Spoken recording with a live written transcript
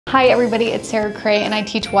Hi everybody, it's Sarah Cray and I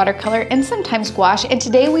teach watercolor and sometimes gouache, and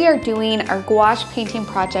today we are doing our gouache painting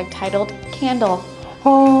project titled Candle.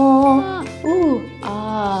 Oh, ooh.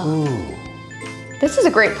 This is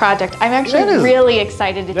a great project. I'm actually really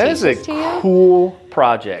excited to teach this to you. That is a cool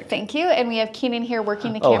project. Thank you. And we have Keenan here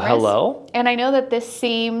working the cameras. Oh, hello. And I know that this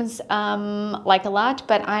seems like a lot,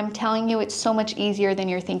 but I'm telling you it's so much easier than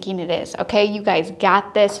you're thinking it is. Okay, you guys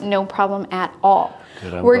got this, no problem at all.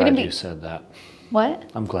 Good, I'm glad you said that.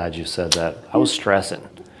 What? I'm glad you said that. I was stressing.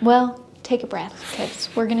 Well, take a breath because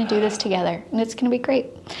we're going to do this together and it's going to be great.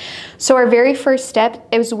 So our very first step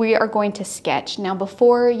is we are going to sketch. Now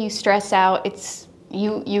before you stress out,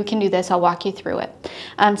 you can do this. I'll walk you through it.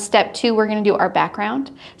 Step 2, we're going to do our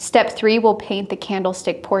background. Step 3, we'll paint the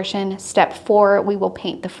candlestick portion. Step 4, we will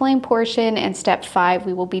paint the flame portion. And step 5,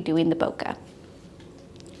 we will be doing the bokeh.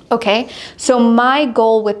 Okay, so my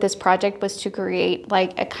goal with this project was to create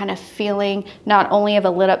like a kind of feeling not only of a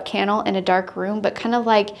lit up candle in a dark room, but kind of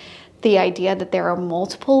like the idea that there are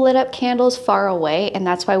multiple lit up candles far away. And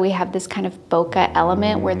that's why we have this kind of bokeh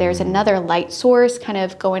element where there's another light source kind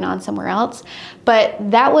of going on somewhere else. But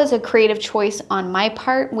that was a creative choice on my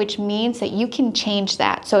part, which means that you can change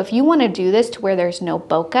that. So if you want to do this to where there's no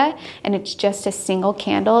bokeh and it's just a single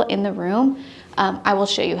candle in the room, I will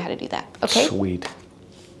show you how to do that. Okay. Sweet.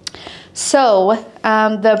 So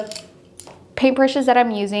the paintbrushes that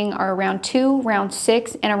I'm using are round 2, round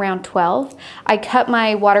 6, and around 12. I cut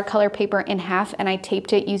my watercolor paper in half and I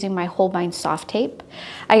taped it using my Holbein soft tape.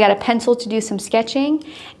 I got a pencil to do some sketching,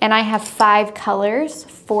 and I have 5 colors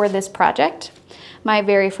for this project. My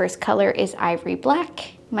very first color is ivory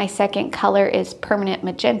black. My second color is permanent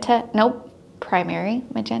magenta. Nope. Primary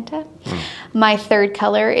magenta. My third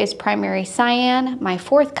color is primary cyan. My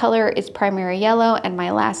fourth color is primary yellow, and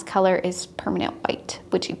my last color is permanent white,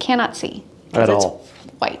 which you cannot see at all.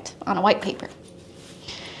 It's white on a white paper.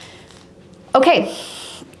 Okay,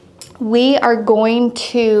 we are going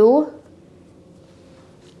to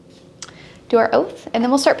do our oath and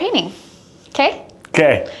then we'll start painting. Okay?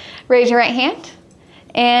 Okay. Raise your right hand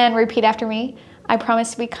and repeat after me. I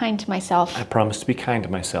promise to be kind to myself. I promise to be kind to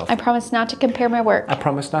myself. I promise not to compare my work. I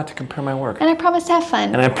promise not to compare my work. And I promise to have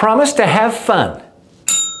fun. And I promise to have fun.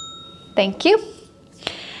 Thank you.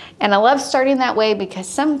 And I love starting that way because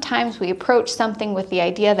sometimes we approach something with the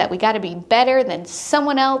idea that we got to be better than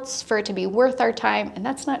someone else for it to be worth our time. And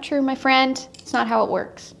that's not true, my friend. It's not how it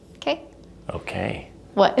works. Okay? Okay.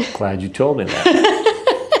 What? Glad you told me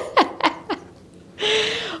that.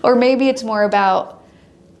 Or maybe it's more about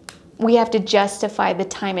we have to justify the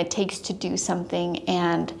time it takes to do something,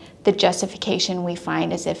 and the justification we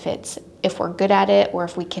find is if we're good at it or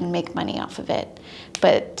if we can make money off of it.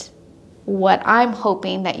 But what I'm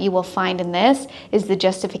hoping that you will find in this is the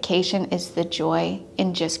justification is the joy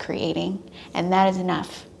in just creating, and that is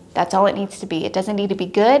enough. That's all it needs to be. It doesn't need to be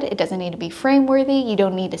good. It doesn't need to be frame worthy. You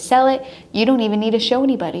don't need to sell it. You don't even need to show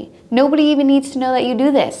anybody. Nobody even needs to know that you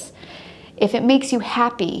do this. If it makes you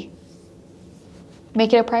happy,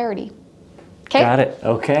 make it a priority. Okay? Got it.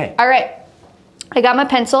 Okay. All right. I got my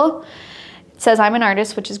pencil. It says I'm an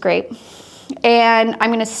artist, which is great. And I'm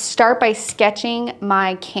going to start by sketching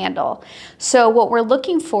my candle. So what we're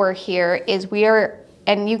looking for here is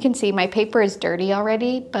and you can see my paper is dirty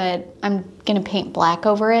already, but I'm going to paint black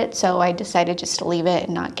over it. So I decided just to leave it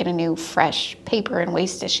and not get a new fresh paper and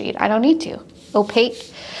waste a sheet. I don't need to.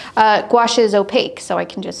 Opaque. Gouache is opaque, so I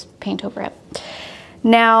can just paint over it.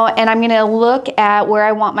 Now, and I'm gonna look at where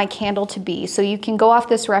I want my candle to be. So you can go off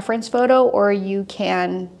this reference photo or you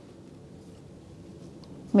can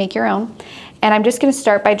make your own. And I'm just gonna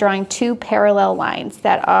start by drawing 2 parallel lines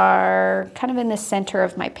that are kind of in the center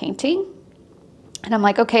of my painting. And I'm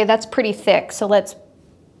like, okay, that's pretty thick. So let's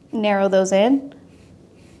narrow those in.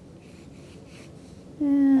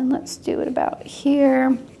 And let's do it about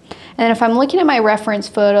here. And if I'm looking at my reference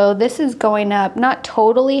photo, this is going up, not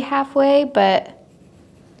totally halfway, but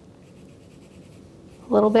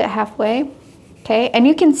a little bit halfway, okay? And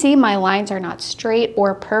you can see my lines are not straight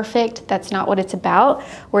or perfect. That's not what it's about.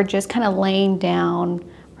 We're just kind of laying down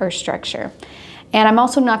our structure. And I'm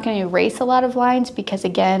also not going to erase a lot of lines because,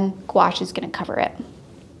 again, gouache is going to cover it.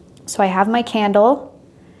 So I have my candle,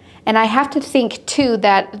 and I have to think, too,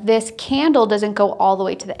 that this candle doesn't go all the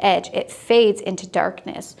way to the edge. It fades into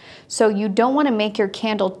darkness. So you don't want to make your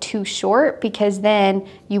candle too short because then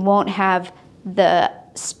you won't have the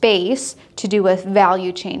space to do a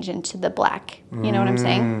value change into the black. You know what I'm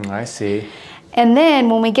saying? I see. And then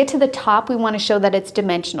when we get to the top, we want to show that it's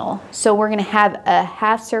dimensional. So we're going to have a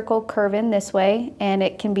half circle curve in this way, and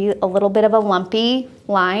it can be a little bit of a lumpy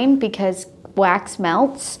line because wax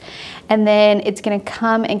melts. And then it's going to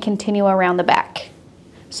come and continue around the back.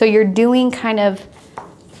 So you're doing kind of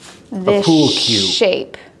this pool cue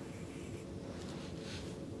shape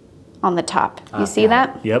on the top. You see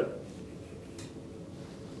that? Yep.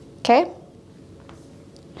 Okay.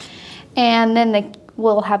 And then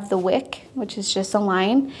we'll have the wick, which is just a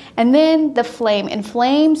line. And then the flame. And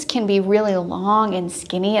flames can be really long and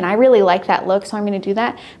skinny, and I really like that look, so I'm gonna do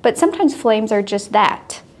that. But sometimes flames are just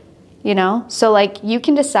that, you know? So like you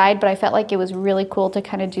can decide, but I felt like it was really cool to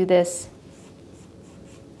kind of do this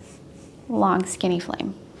long, skinny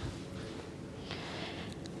flame.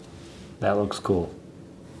 That looks cool.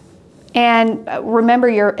 And remember,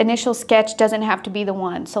 your initial sketch doesn't have to be the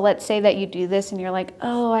one. So let's say that you do this and you're like,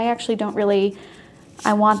 oh, I actually don't really,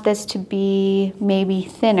 I want this to be maybe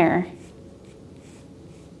thinner.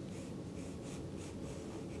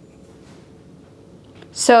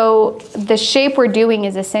 So the shape we're doing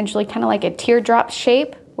is essentially kind of like a teardrop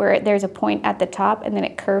shape where there's a point at the top and then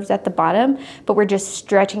it curves at the bottom, but we're just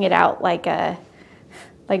stretching it out like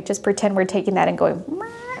just pretend we're taking that and going,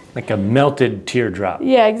 like a melted teardrop.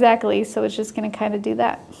 yeah, exactly. So it's just going to kind of do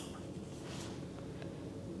that.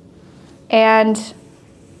 And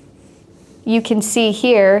you can see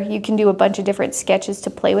here, you can do a bunch of different sketches to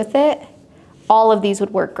play with it. All of these would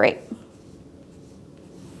work great.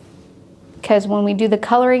 Because when we do the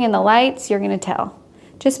coloring and the lights, you're going to tell.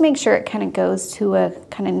 Just make sure it kind of goes to a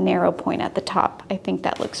kind of narrow point at the top. I think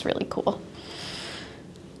that looks really cool.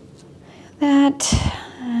 That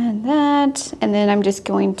and that. And then I'm just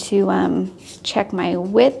going to check my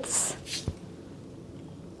widths.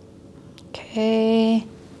 Okay.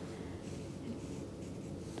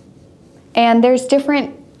 And there's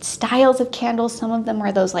different styles of candles. Some of them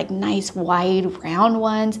are those like nice wide round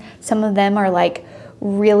ones. Some of them are like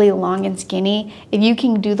really long and skinny. If you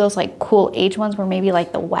can do those like cool age ones where maybe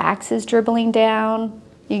like the wax is dribbling down,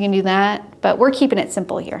 you can do that. But we're keeping it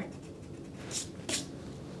simple here.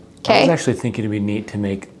 Okay. I was actually thinking it'd be neat to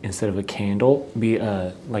make, instead of a candle, be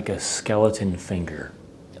like a skeleton finger.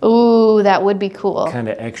 Ooh, that would be cool. Kind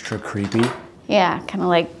of extra creepy. Yeah, kind of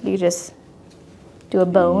like you just do a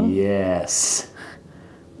bone. Yes.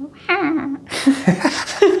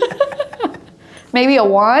 Maybe a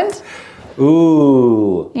wand?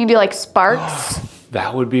 Ooh. You can do like sparks.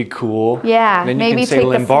 That would be cool. Yeah, And then maybe you can say take the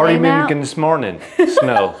Lombardi flame out. this morning.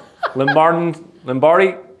 Snow.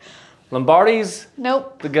 Lombardi's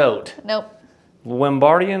Nope, the goat. nope.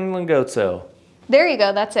 Lombardian Lingozzo. There you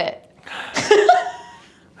go, that's it.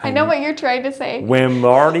 I know what you're trying to say.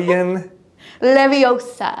 Lombardian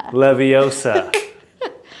Leviosa. Leviosa.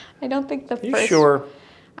 I don't think the You first... sure?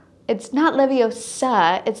 It's not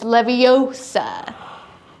Leviosa, it's Leviosa.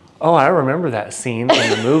 Oh, I remember that scene in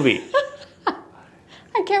the movie.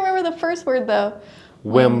 I can't remember the first word though.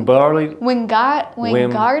 Wimbardi,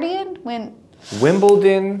 Wingardian?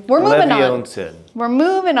 Wimbledon, We're moving on. Leviosa. We're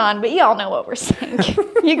moving on, but y'all know what we're saying.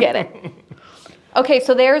 You get it. Okay,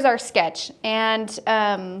 so there's our sketch, and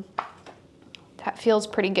that feels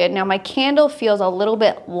pretty good. Now my candle feels a little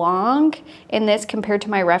bit long in this compared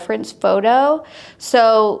to my reference photo.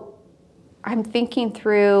 So I'm thinking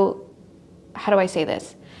through, how do I say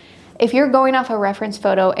this? If you're going off a reference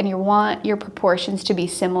photo and you want your proportions to be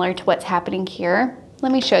similar to what's happening here,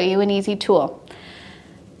 let me show you an easy tool.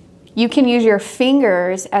 You can use your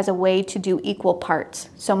fingers as a way to do equal parts.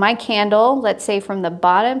 So my candle, let's say from the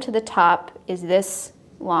bottom to the top is this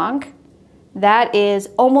long. That is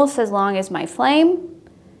almost as long as my flame,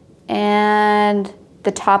 and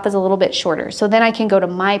the top is a little bit shorter. So then I can go to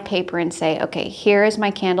my paper and say, okay, here is my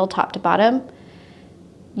candle top to bottom.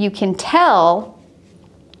 You can tell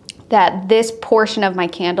that this portion of my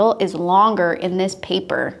candle is longer in this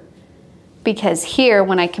paper, because here,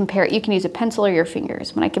 when I compare it, you can use a pencil or your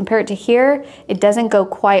fingers. When I compare it to here, it doesn't go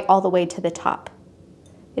quite all the way to the top.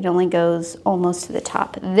 It only goes almost to the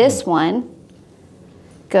top. This one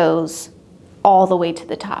goes all the way to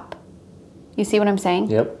the top. You see what I'm saying?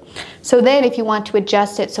 Yep. So then if you want to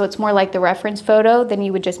adjust it so it's more like the reference photo, then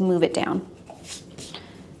you would just move it down.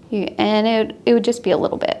 And it would just be a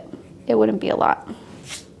little bit. It wouldn't be a lot.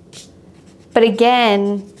 But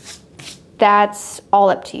again, that's all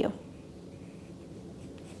up to you.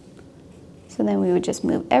 So then we would just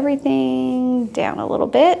move everything down a little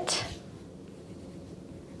bit.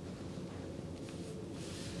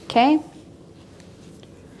 Okay?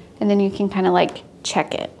 And then you can kind of like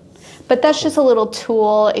check it. But that's just a little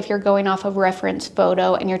tool if you're going off of reference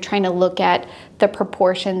photo and you're trying to look at the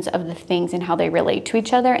proportions of the things and how they relate to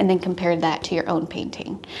each other, and then compare that to your own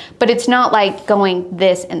painting. But it's not like going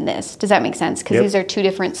this and this. Does that make sense? Because these are two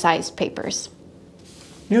different sized papers.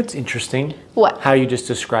 You know what's interesting? What? How you just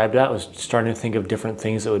described that. I was starting to think of different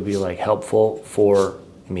things that would be like helpful for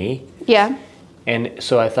me. Yeah. And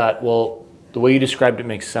so I thought, well, the way you described it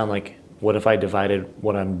makes it sound like, what if I divided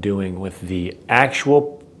what I'm doing with the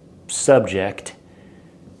actual subject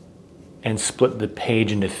and split the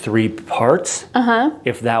page into 3 parts?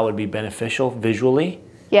 If that would be beneficial visually.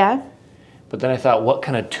 Yeah. But then I thought, what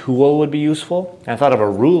kind of tool would be useful? And I thought of a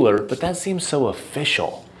ruler, but that seems so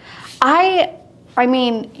official. I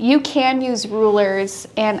mean, you can use rulers,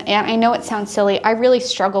 and I know it sounds silly. I really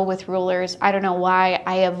struggle with rulers. I don't know why.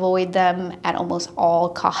 I avoid them at almost all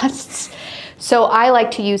costs. So I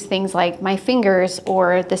like to use things like my fingers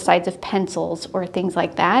or the sides of pencils or things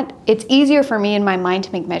like that. It's easier for me in my mind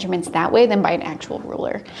to make measurements that way than by an actual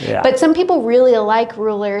ruler. Yeah. But some people really like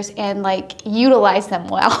rulers and like utilize them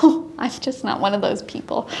well. I'm just not one of those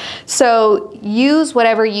people. So use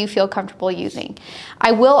whatever you feel comfortable using.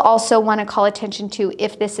 I will also want to call attention to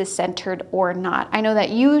if this is centered or not. I know that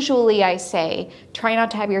usually I say try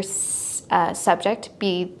not to have your subject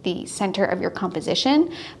be the center of your composition,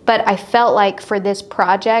 but I felt like for this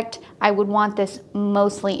project, I would want this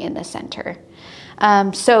mostly in the center.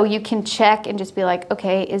 So you can check and just be like,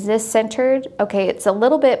 okay, is this centered? Okay, it's a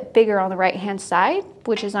little bit bigger on the right-hand side,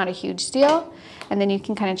 which is not a huge deal. And then you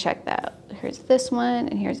can kind of check that. Here's this one,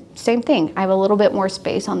 and here's same thing. I have a little bit more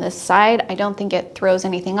space on this side. I don't think it throws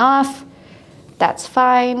anything off. That's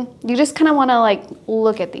fine. You just kind of want to like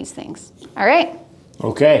look at these things. All right.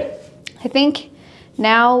 Okay. I think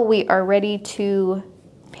now we are ready to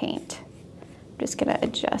paint. I'm just gonna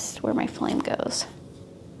adjust where my flame goes.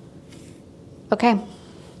 Okay.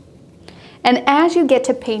 And as you get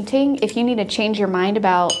to painting, if you need to change your mind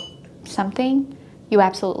about something, you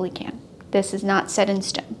absolutely can. This is not set in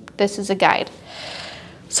stone. This is a guide.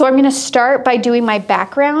 So I'm gonna start by doing my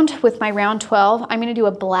background with my round 12. I'm gonna do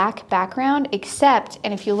a black background, except,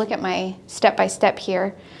 and if you look at my step-by-step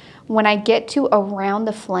here, when I get to around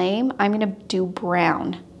the flame, I'm gonna do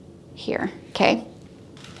brown here, okay?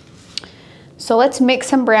 So let's mix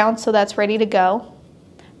some brown so that's ready to go.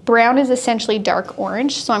 Brown is essentially dark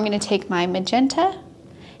orange, so I'm gonna take my magenta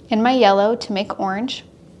and my yellow to make orange.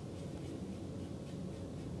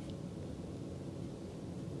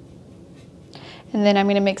 And then I'm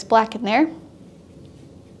gonna mix black in there.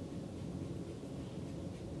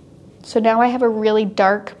 So now I have a really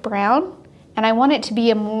dark brown, and I want it to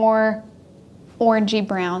be a more orangey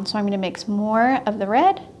brown. So I'm gonna mix more of the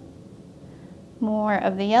red, more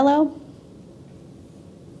of the yellow,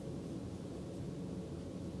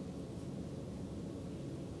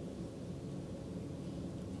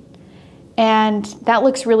 and that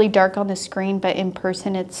looks really dark on the screen, but in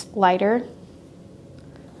person it's lighter.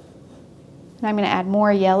 And I'm gonna add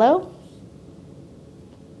more yellow.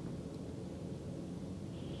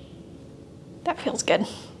 That feels good.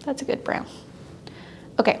 That's a good brown.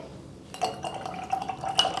 Okay.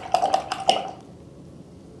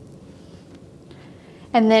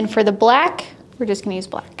 And then for the black, we're just gonna use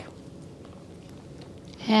black.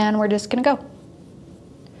 And we're just gonna go.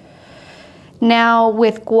 Now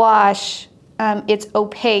with gouache, it's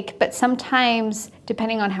opaque, but sometimes,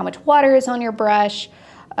 depending on how much water is on your brush,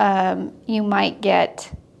 you might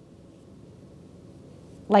get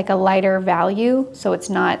like a lighter value, so it's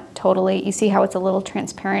not totally, you see how it's a little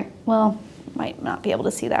transparent? Well, might not be able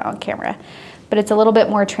to see that on camera, but it's a little bit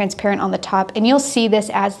more transparent on the top, and you'll see this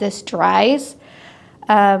as this dries.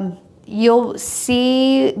 You'll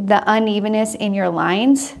see the unevenness in your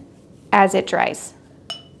lines as it dries.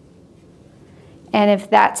 And if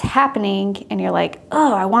that's happening and you're like,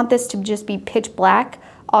 oh, I want this to just be pitch black,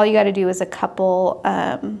 all you gotta do is a couple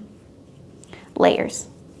layers.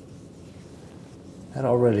 That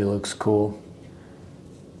already looks cool.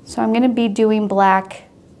 So I'm gonna be doing black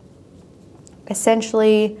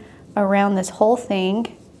essentially around this whole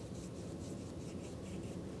thing.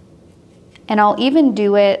 And I'll even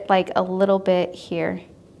do it like a little bit here.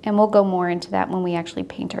 And we'll go more into that when we actually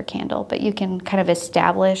paint our candle, but you can kind of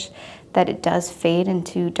establish that it does fade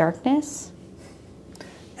into darkness.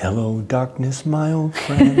 Hello, darkness, my old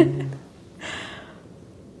friend.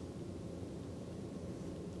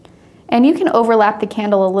 And you can overlap the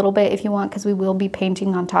candle a little bit if you want, because we will be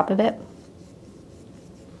painting on top of it.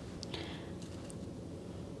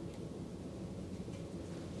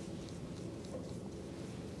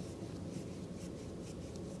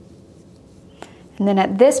 And then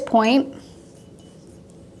at this point,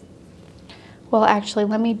 well, actually,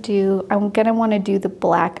 let me do, I'm gonna wanna do the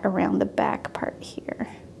black around the back part here.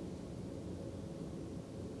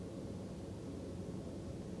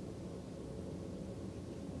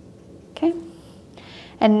 Okay,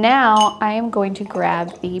 and now I am going to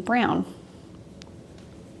grab the brown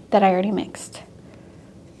that I already mixed.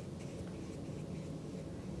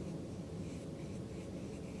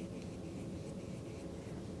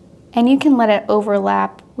 And you can let it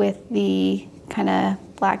overlap with the kind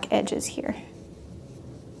of black edges here.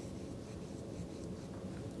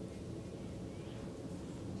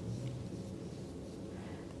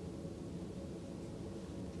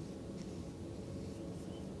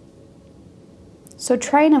 So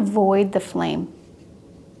try and avoid the flame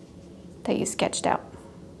that you sketched out.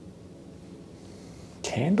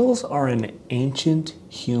 Candles are an ancient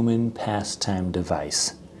human pastime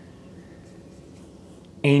device.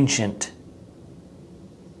 Ancient,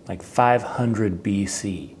 like 500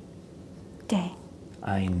 BC. Dang.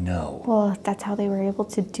 I know. Well, that's how they were able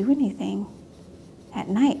to do anything at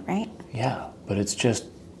night, right? Yeah, but it's just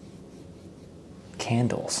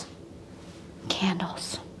candles.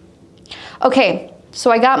 Candles. Okay,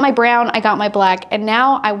 so I got my brown, I got my black, and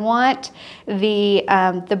now I want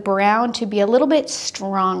the brown to be a little bit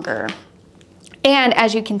stronger. And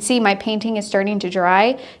as you can see, my painting is starting to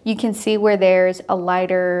dry. You can see where there's a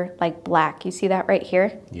lighter, like black. You see that right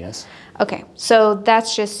here? Yes. Okay, so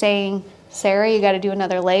that's just saying, Sarah, you got to do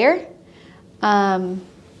another layer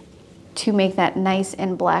to make that nice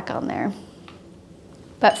and black on there.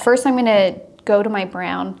 But first I'm going to go to my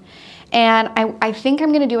brown. And I think I'm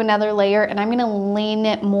going to do another layer, and I'm going to lean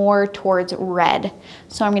it more towards red.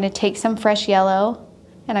 So I'm going to take some fresh yellow,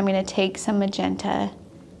 and I'm going to take some magenta.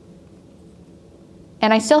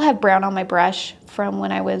 And I still have brown on my brush from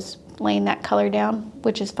when I was laying that color down,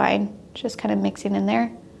 which is fine. Just kind of mixing in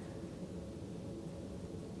there.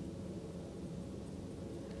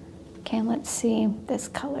 Okay, let's see this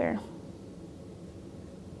color.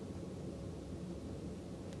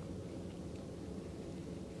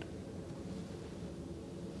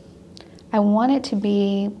 I want it to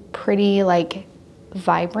be pretty like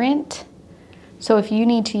vibrant. So if you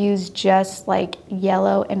need to use just like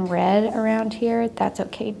yellow and red around here, that's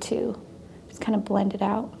okay too. Just kind of blend it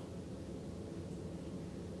out.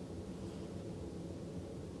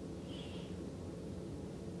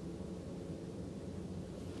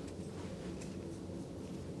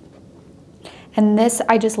 And this,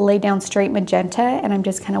 I just lay down straight magenta, and I'm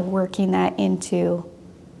just kind of working that into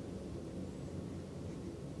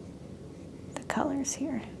the colors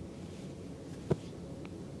here.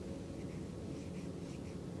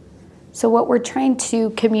 So what we're trying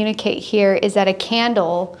to communicate here is that a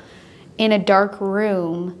candle in a dark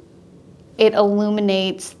room, it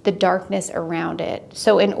illuminates the darkness around it.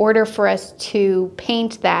 So in order for us to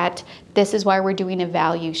paint that, this is why we're doing a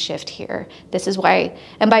value shift here. This is why,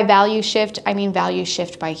 and by value shift, I mean value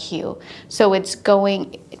shift by hue. So it's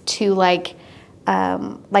going to like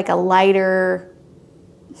a lighter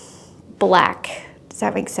black. Does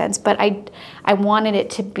that make sense? But I wanted it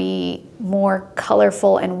to be more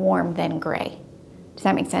colorful and warm than gray. Does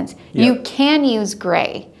that make sense? Yeah. You can use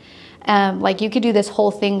gray. Like you could do this whole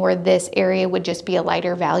thing where this area would just be a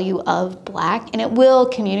lighter value of black, and it will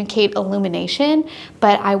communicate illumination,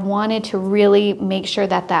 but I wanted to really make sure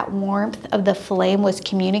that that warmth of the flame was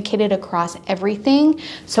communicated across everything.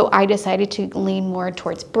 So I decided to lean more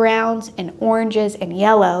towards browns and oranges and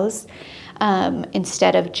yellows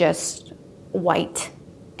instead of just white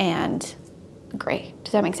and gray.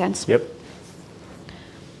 Does that make sense? Yep.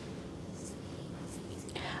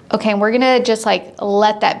 Okay, and we're gonna just like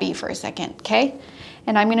let that be for a second, okay?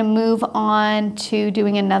 And I'm gonna move on to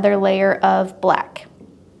doing another layer of black.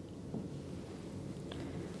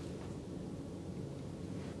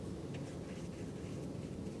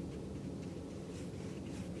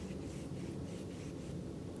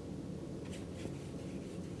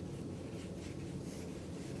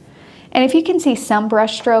 And if you can see some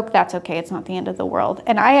brush stroke, that's okay, it's not the end of the world.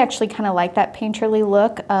 And I actually kind of like that painterly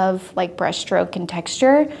look of like brush stroke and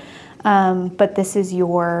texture, but this is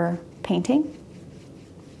your painting.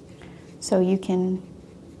 So you can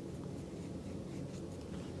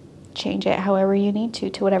change it however you need to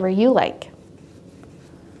whatever you like.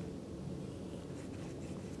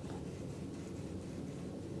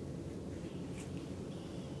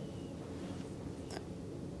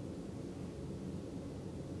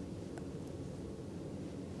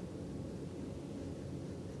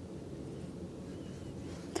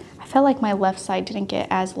 I felt like my left side didn't get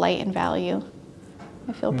as light in value.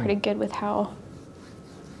 I feel pretty good with how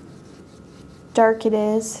dark it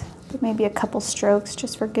is, but maybe a couple strokes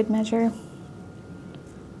just for good measure.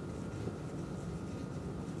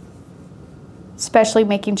 Especially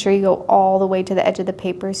making sure you go all the way to the edge of the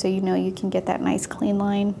paper so you know you can get that nice clean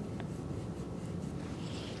line.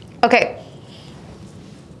 Okay,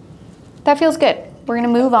 that feels good. We're gonna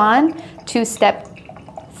move on to step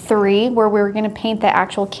 3, where we're going to paint the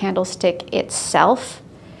actual candlestick itself.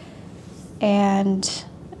 And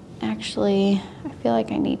actually, I feel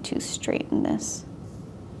like I need to straighten this.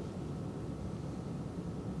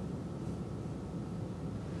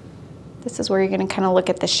 This is where you're gonna kind of look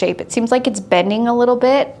at the shape. It seems like it's bending a little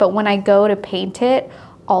bit, but when I go to paint it,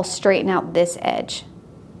 I'll straighten out this edge.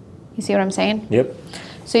 You see what I'm saying? Yep.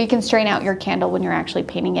 So you can straighten out your candle when you're actually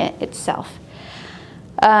painting it itself.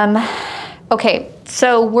 Okay,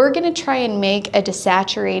 so we're gonna try and make a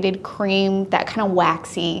desaturated cream, that kind of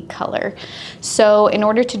waxy color. So in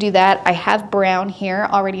order to do that, I have brown here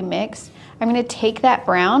already mixed. I'm gonna take that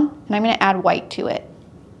brown and I'm gonna add white to it.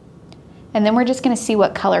 And then we're just gonna see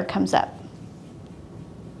what color comes up.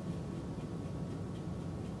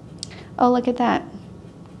 Oh, look at that.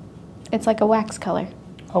 It's like a wax color.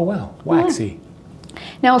 Oh wow, waxy. Yeah.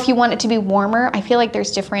 Now, if you want it to be warmer, I feel like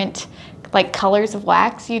there's different like colors of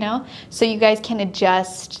wax, you know? So you guys can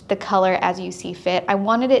adjust the color as you see fit. I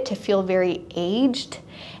wanted it to feel very aged,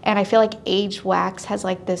 and I feel like aged wax has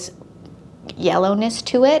like this yellowness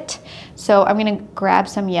to it. So I'm gonna grab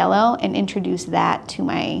some yellow and introduce that to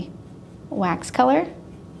my wax color.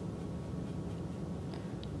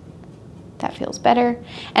 That feels better.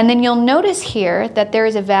 And then you'll notice here that there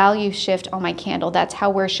is a value shift on my candle. That's how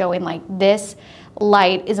we're showing like this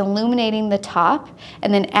light is illuminating the top,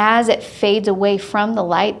 and then as it fades away from the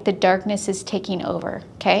light, the darkness is taking over,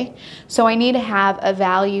 okay? So I need to have a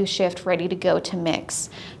value shift ready to go to mix.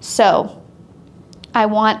 So I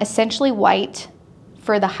want essentially white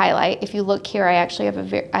for the highlight. If you look here, I actually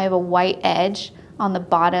have a white edge on the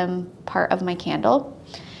bottom part of my candle.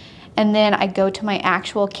 And then I go to my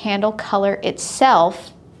actual candle color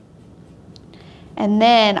itself, and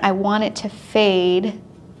then I want it to fade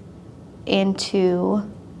into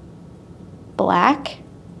black.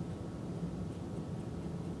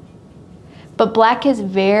 But black is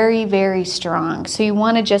very, very strong. So you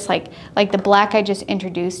want to just like the black I just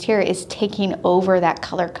introduced here is taking over that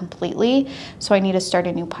color completely. So I need to start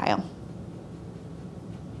a new pile.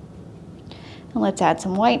 And let's add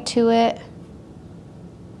some white to it.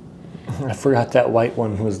 I forgot that white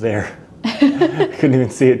one was there. I couldn't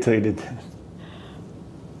even see it till you did that.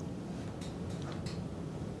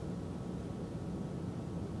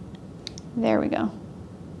 There we go.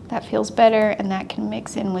 That feels better, and that can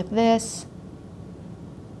mix in with this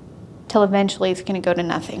till eventually it's gonna go to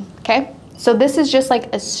nothing, okay? So this is just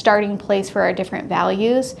like a starting place for our different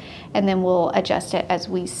values, and then we'll adjust it as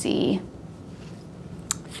we see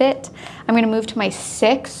fit. I'm gonna move to my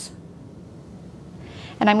 6,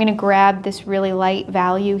 and I'm gonna grab this really light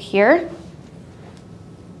value here.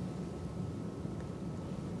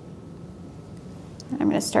 I'm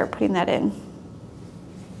gonna start putting that in.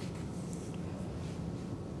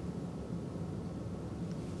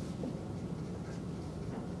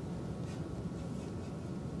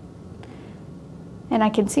 And I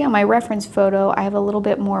can see on my reference photo, I have a little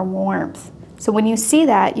bit more warmth. So when you see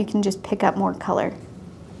that, you can just pick up more color.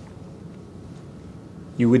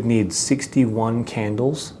 You would need 61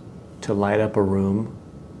 candles to light up a room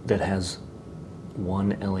that has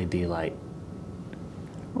one LED light.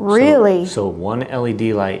 Really? So one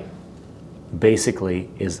LED light basically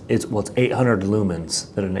it's 800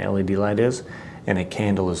 lumens that an LED light is, and a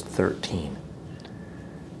candle is 13.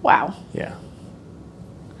 Wow. Yeah.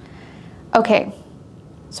 Okay,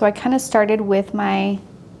 so I kind of started with my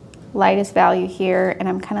lightest value here, and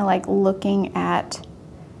I'm kind of like looking at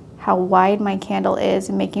how wide my candle is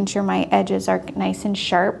and making sure my edges are nice and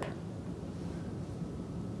sharp.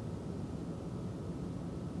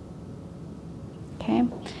 Okay,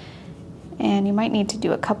 and you might need to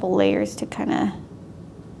do a couple layers to kind of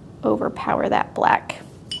overpower that black.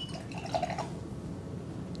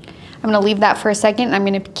 I'm gonna leave that for a second, and I'm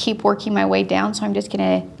gonna keep working my way down, so I'm just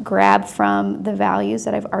gonna grab from the values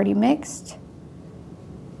that I've already mixed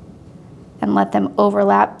and let them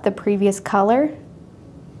overlap the previous color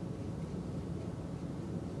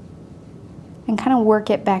and kind of work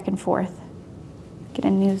it back and forth. Get a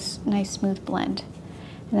nice smooth blend.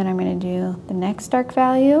 And then I'm gonna do the next dark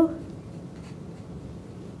value.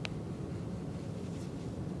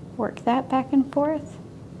 Work that back and forth.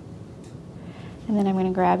 And then I'm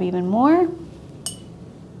gonna grab even more.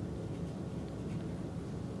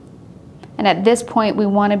 And at this point, we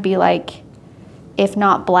wanna be like, if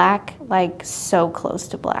not black, like so close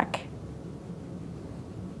to black.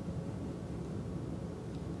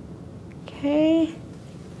 Okay.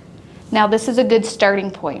 Now this is a good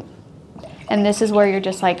starting point. And this is where you're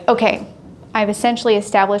just like, okay, I've essentially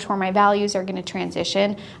established where my values are gonna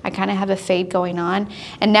transition. I kind of have a fade going on.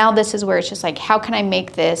 And now this is where it's just like, how can I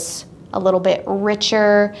make this a little bit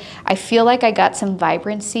richer? I feel like I got some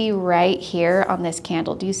vibrancy right here on this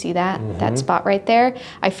candle. Do you see that? Mm-hmm. That spot right there?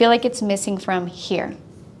 I feel like it's missing from here,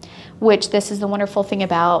 which this is the wonderful thing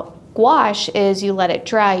about Gouache is you let it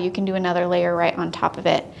dry, you can do another layer right on top of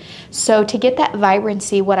it. So to get that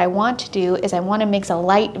vibrancy, what I want to do is I want to mix a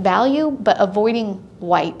light value, but avoiding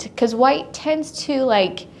white, because white tends to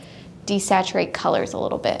like desaturate colors a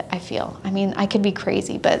little bit, I feel. I mean, I could be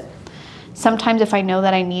crazy, but sometimes if I know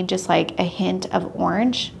that I need just like a hint of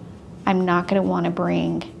orange, I'm not going to want to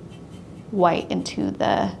bring white into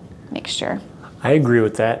the mixture. I agree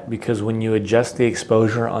with that, because when you adjust the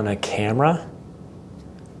exposure on a camera,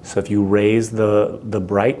 so if you raise the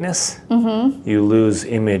brightness, you lose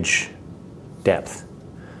image depth.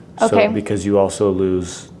 Okay. So, because you also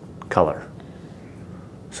lose color.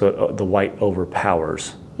 So the white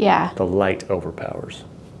overpowers. Yeah. The light overpowers.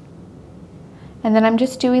 And then I'm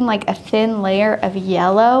just doing like a thin layer of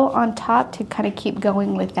yellow on top to kind of keep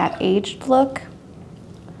going with that aged look.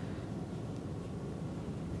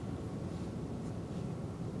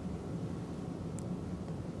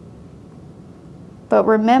 But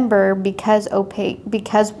remember, because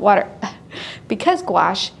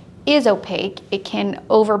gouache is opaque, it can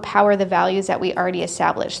overpower the values that we already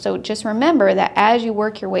established. So just remember that as you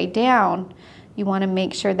work your way down, you want to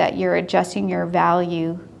make sure that you're adjusting your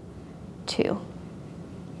value too.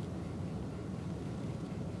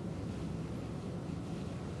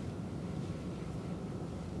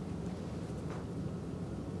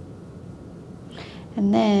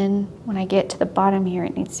 And then when I get to the bottom here,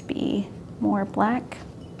 it needs to be more black.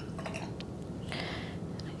 I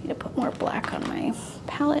need to put more black on my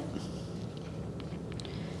palette.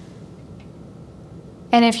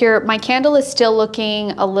 And if my candle is still looking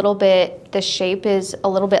a little bit, the shape is a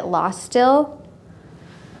little bit lost still,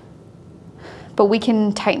 but we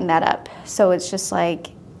can tighten that up. So it's just like,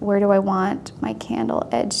 where do I want my candle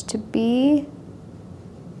edge to be?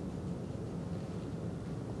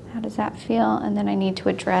 How does that feel? And then I need to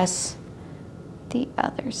address the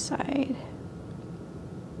other side.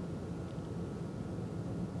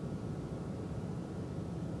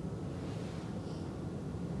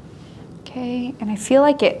 Okay, and I feel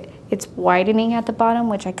like it's widening at the bottom,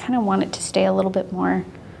 which I kind of want it to stay a little bit more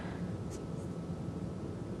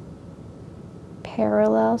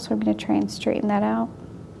parallel, so I'm going to try and straighten that out.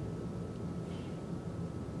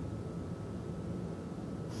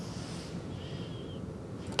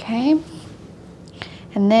 Okay,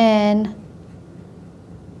 and then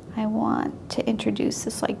I want to introduce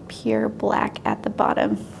this like pure black at the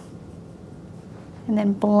bottom and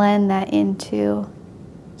then blend that into.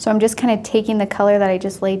 So I'm just kind of taking the color that I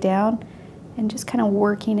just laid down and just kind of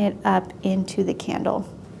working it up into the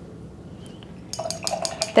candle.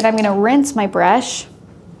 Then I'm going to rinse my brush,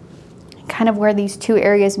 kind of where these two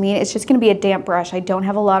areas meet. It's just going to be a damp brush. I don't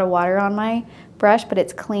have a lot of water on my brush, but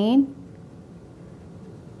it's clean.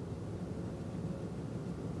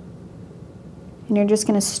 And you're just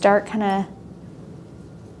going to start kind of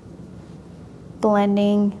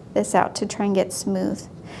blending this out to try and get smooth.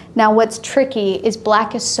 Now what's tricky is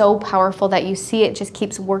black is so powerful that you see it just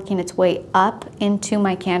keeps working its way up into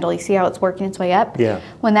my candle. You see how it's working its way up? Yeah.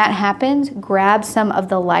 When that happens, grab some of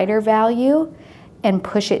the lighter value and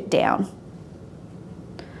push it down.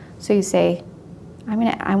 So you say,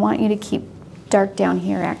 I want you to keep dark down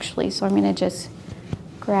here actually, so I'm gonna just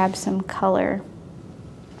grab some color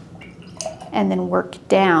and then work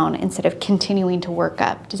down instead of continuing to work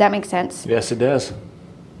up. Does that make sense? Yes, it does.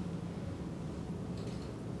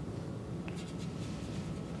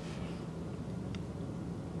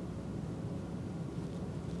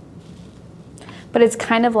 But it's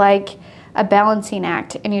kind of like a balancing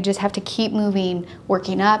act, and you just have to keep moving,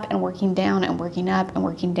 working up and working down and working up and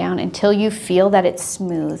working down until you feel that it's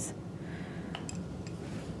smooth.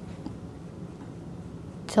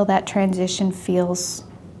 Till that transition feels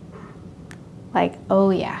like, oh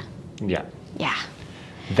yeah. Yeah. Yeah.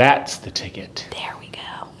 That's the ticket. There we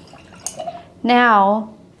go.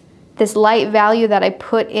 Now, this light value that I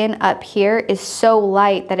put in up here is so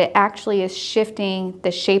light that it actually is shifting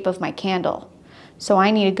the shape of my candle. So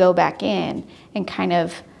I need to go back in and kind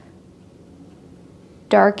of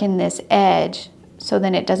darken this edge so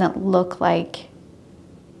then it doesn't look like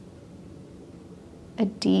a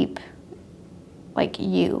deep, like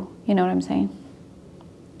U. You know what I'm saying?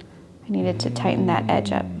 I needed to tighten that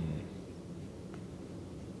edge up.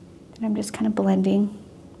 And I'm just kind of blending.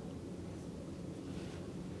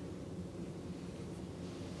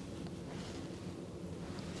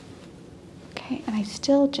 Okay, and I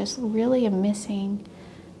still just really am missing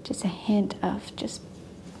just a hint of just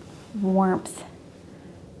warmth.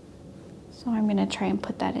 So I'm gonna try and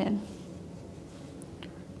put that in.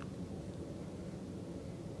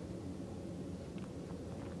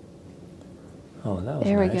 Oh, that was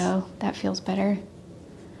There nice. we go. That feels better.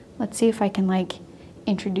 Let's see if I can like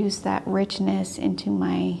introduce that richness into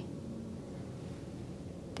my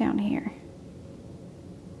down here.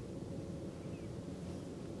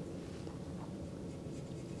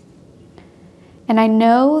 And I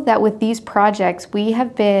know that with these projects, we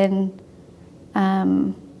have been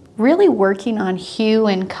really working on hue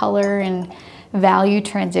and color and value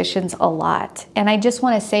transitions a lot. And I just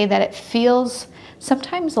want to say that it feels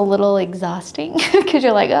sometimes a little exhausting because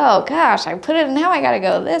you're like, oh gosh, I put it, now I got to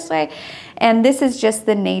go this way. And this is just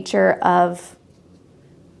the nature of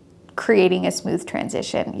creating a smooth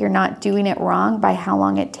transition. You're not doing it wrong by how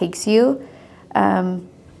long it takes you.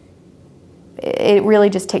 It really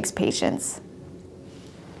just takes patience.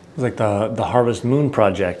 It's like the Harvest Moon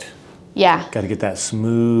project. Yeah. Got to get that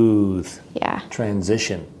smooth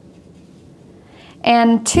transition.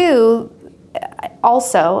 And two,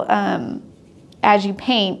 also, as you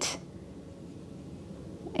paint,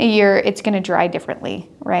 it's going to dry differently,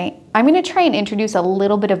 right? I'm going to try and introduce a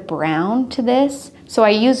little bit of brown to this. So I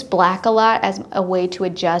use black a lot as a way to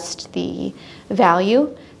adjust the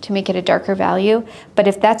value, to make it a darker value. But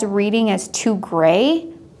if that's reading as too gray,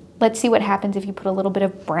 let's see what happens if you put a little bit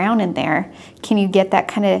of brown in there. Can you get that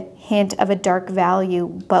kind of hint of a dark value,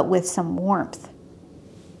 but with some warmth?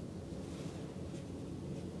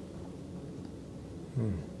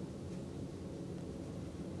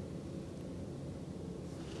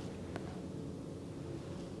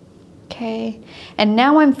 Okay, and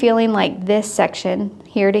now I'm feeling like this section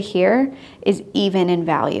here to here is even in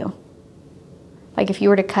value. Like if you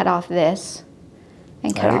were to cut off this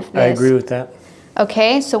and cut off this. I agree with that.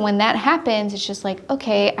 Okay, so when that happens, it's just like,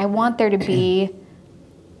 okay, I want there to be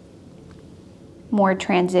more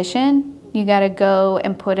transition. You gotta go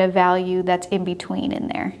and put a value that's in between in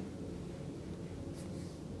there.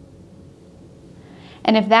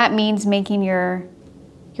 And if that means making your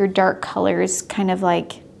dark colors kind of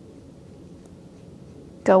like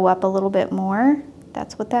go up a little bit more,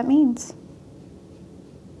 that's what that means.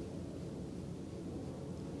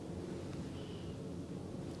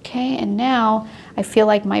 Okay, and now I feel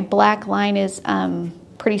like my black line is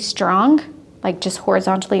pretty strong, like just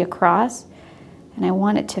horizontally across, and I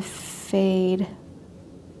want it to fade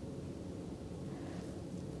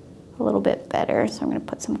a little bit better. So I'm going to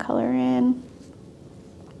put some color in,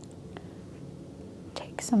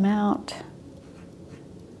 take some out.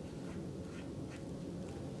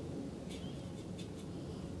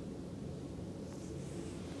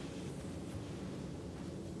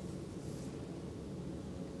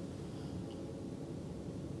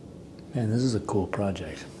 Man, this is a cool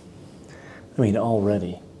project. I mean,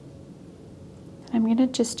 already. I'm gonna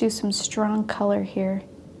just do some strong color here.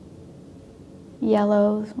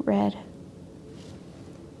 Yellow, red.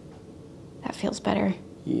 That feels better.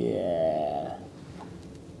 Yeah.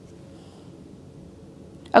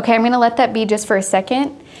 Okay, I'm gonna let that be just for a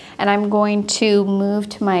second, and I'm going to move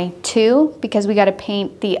to my 2 because we gotta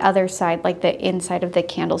paint the other side, like the inside of the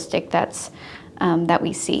candlestick that's that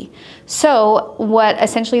we see. So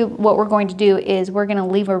essentially what we're going to do is we're going to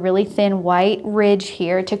leave a really thin white ridge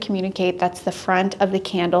here to communicate that's the front of the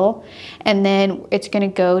candle, and then it's going to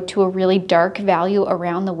go to a really dark value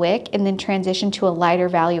around the wick and then transition to a lighter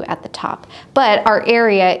value at the top. But our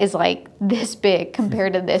area is like this big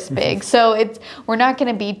compared to this big, so we're not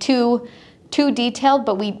going to be too detailed,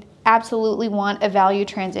 but we absolutely want a value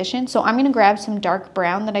transition. So I'm going to grab some dark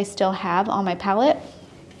brown that I still have on my palette.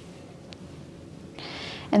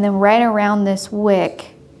 And then right around this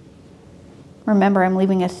wick, remember I'm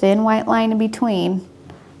leaving a thin white line in between.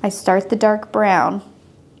 I start the dark brown,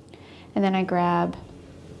 and then I grab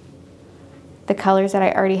the colors that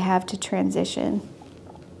I already have to transition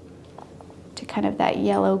to kind of that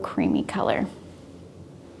yellow creamy color.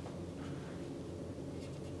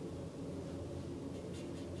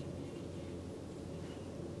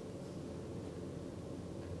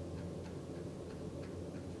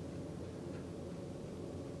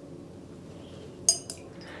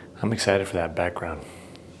 I'm excited for that background.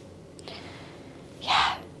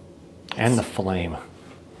 Yeah. And the flame.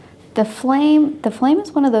 The flame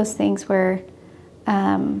is one of those things where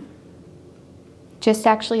just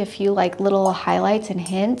actually a few like little highlights and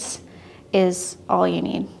hints is all you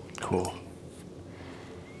need. Cool.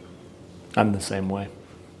 I'm the same way.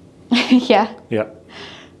 Yeah. Yep.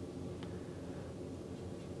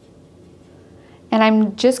 And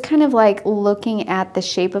I'm just kind of like looking at the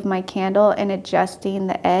shape of my candle and adjusting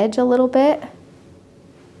the edge a little bit.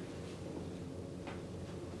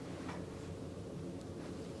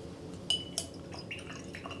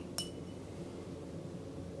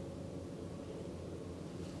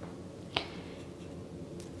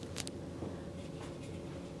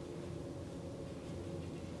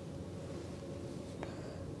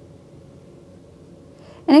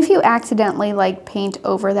 And if you accidentally like paint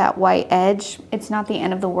over that white edge, it's not the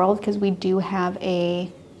end of the world because we do have a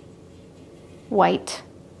white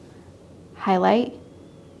highlight.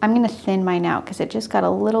 I'm gonna thin mine out because it just got a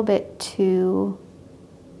little bit too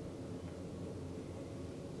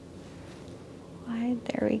wide.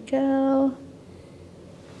 There we go.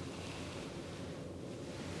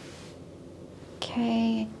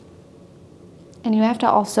 Okay. And you have to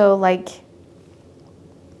also like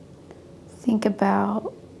think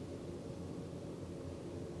about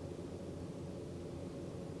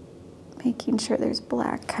making sure there's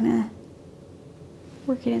black kind of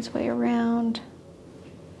working its way around.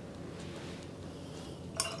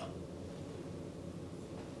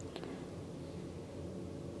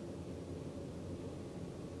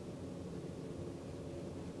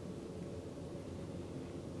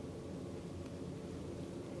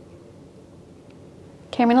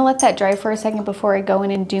 Okay, I'm gonna let that dry for a second before I go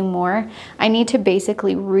in and do more. I need to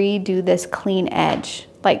basically redo this clean edge,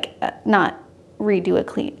 like not redo it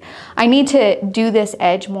clean. I need to do this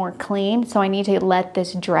edge more clean, so I need to let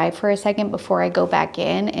this dry for a second before I go back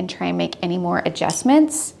in and try and make any more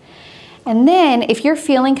adjustments. And then if you're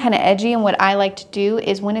feeling kind of edgy, and what I like to do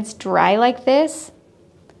is when it's dry like this,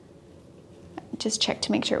 just check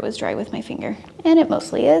to make sure it was dry with my finger, and it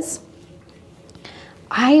mostly is.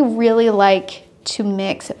 I really like to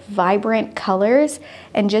mix vibrant colors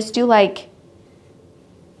and just do like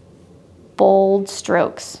bold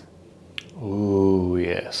strokes. Ooh,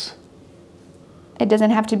 yes. It doesn't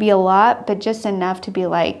have to be a lot, but just enough to be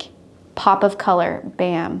like pop of color,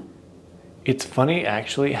 bam. It's funny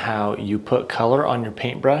actually how you put color on your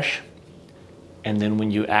paintbrush and then when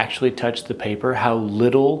you actually touch the paper, how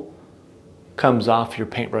little comes off your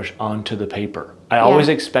paintbrush onto the paper. I always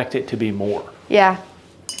expect it to be more. Yeah.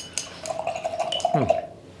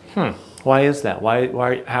 Why is that?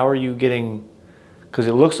 Why, how are you getting, because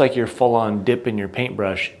it looks like you're full on dipping your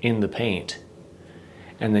paintbrush in the paint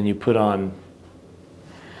and then you put on,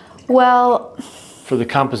 well, for the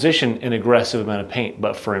composition, an aggressive amount of paint,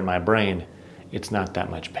 but for in my brain, it's not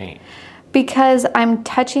that much paint. because I'm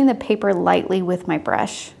touching the paper lightly with my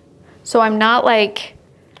brush. So I'm not like,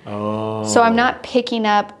 so I'm not picking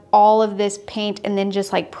up all of this paint and then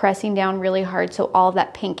just like pressing down really hard so all of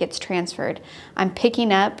that paint gets transferred. I'm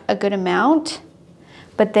picking up a good amount,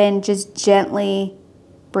 but then just gently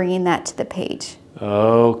bringing that to the page.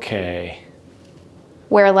 Okay.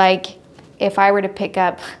 Where like, if I were to pick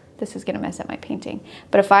up, this is gonna mess up my painting,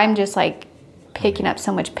 but if I'm just like picking up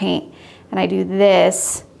so much paint and I do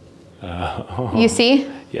this, you see?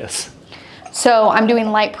 Yes. So I'm doing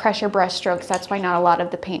light pressure brush strokes. That's why not a lot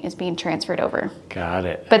of the paint is being transferred over. Got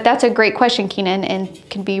it. But that's a great question, Keenan, and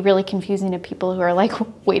can be really confusing to people who are like,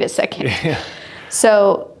 wait a second. Yeah.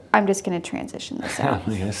 So I'm just gonna transition this out.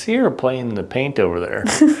 I see her playing the paint over there.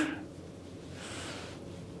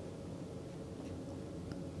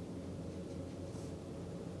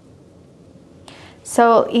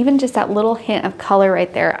 So even just that little hint of color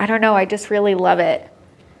right there, I don't know, I just really love it.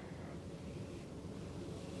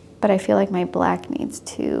 But I feel like my black needs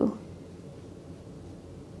to.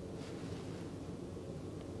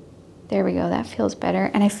 There we go, that feels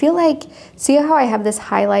better. And I feel like, see how I have this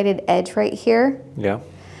highlighted edge right here? Yeah.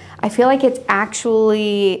 I feel like it's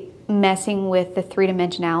actually messing with the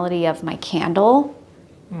three-dimensionality of my candle.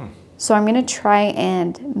 So I'm gonna try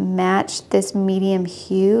and match this medium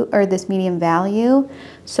hue, or this medium value,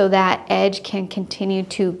 so that edge can continue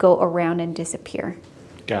to go around and disappear.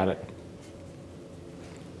 Got it.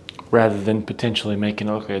 Rather than potentially making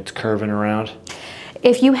it look like it's curving around.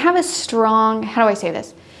 If you have a strong, how do I say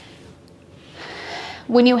this?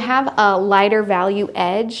 When you have a lighter value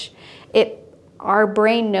edge, our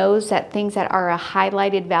brain knows that things that are a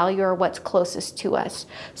highlighted value are what's closest to us.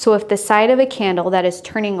 So if the side of a candle that is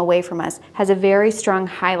turning away from us has a very strong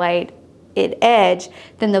highlighted edge,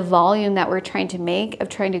 then the volume that we're trying to make of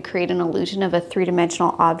trying to create an illusion of a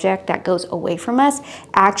three-dimensional object that goes away from us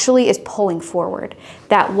actually is pulling forward.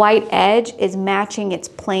 That white edge is matching its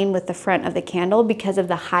plane with the front of the candle because of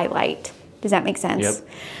the highlight. Does that make sense? Yep.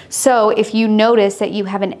 So if you notice that you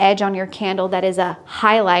have an edge on your candle that is a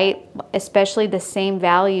highlight, especially the same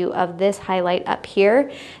value of this highlight up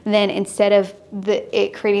here, then instead of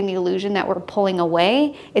it creating the illusion that we're pulling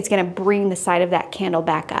away, it's gonna bring the side of that candle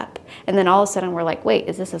back up. And then all of a sudden we're like, wait,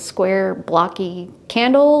 is this a square blocky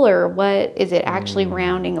candle, or what? Is it actually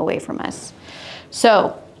rounding away from us?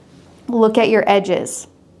 So look at your edges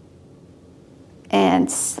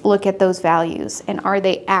and look at those values, and are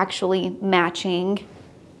they actually matching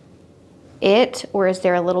it, or is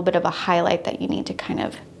there a little bit of a highlight that you need to kind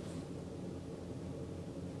of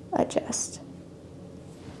adjust?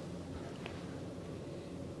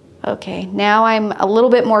 Okay, now I'm a little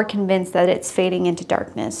bit more convinced that it's fading into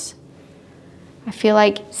darkness. I feel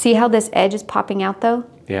like, see how this edge is popping out though?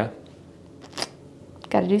 Yeah.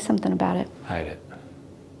 Got to do something about it. Hide it.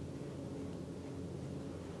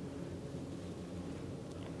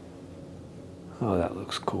 Oh, that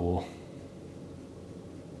looks cool.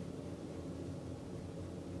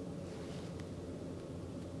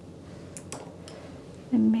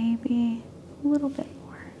 And maybe a little bit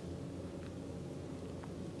more.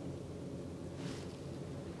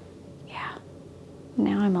 Yeah.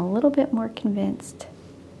 Now I'm a little bit more convinced.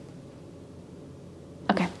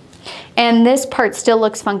 Okay. And this part still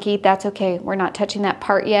looks funky. That's okay. We're not touching that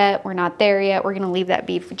part yet. We're not there yet. We're going to leave that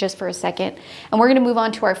be just for a second. And we're going to move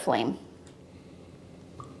on to our flame.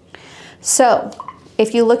 So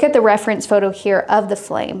if you look at the reference photo here of the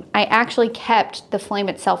flame, I actually kept the flame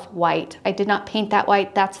itself white. I did not paint that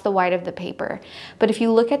white. That's the white of the paper. But if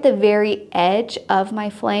you look at the very edge of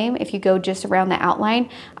my flame, if you go just around the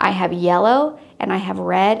outline, I have yellow and I have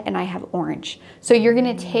red and I have orange. So you're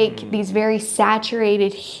gonna take these very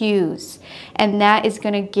saturated hues, and that is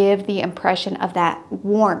gonna give the impression of that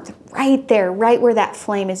warmth right there, right where that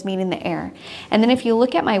flame is meeting the air. And then if you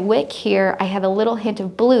look at my wick here, I have a little hint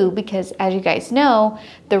of blue because, as you guys know,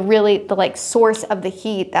 the like source of the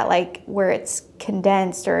heat, that like where it's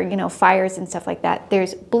condensed or, you know, fires and stuff like that,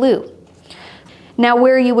 there's blue. Now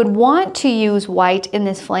where you would want to use white in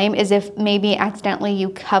this flame is if maybe accidentally you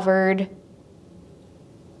covered,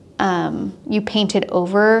 you painted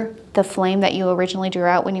over the flame that you originally drew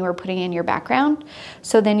out when you were putting in your background.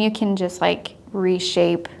 So then you can just like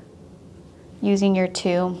reshape using your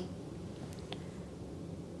two.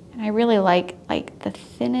 And I really like the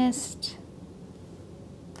thinnest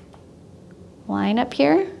line up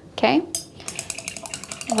here, okay?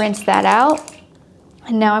 Rinse that out.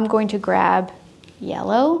 And now I'm going to grab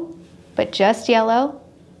yellow, but just yellow.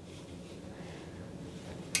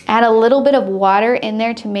 Add a little bit of water in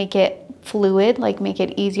there to make it fluid, like make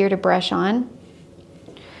it easier to brush on.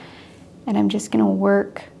 And I'm just gonna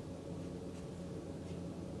work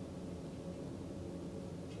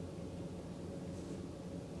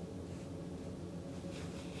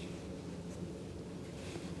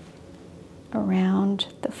around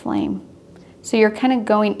the flame. So you're kind of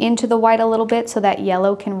going into the white a little bit so that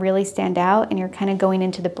yellow can really stand out, and you're kind of going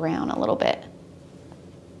into the brown a little bit.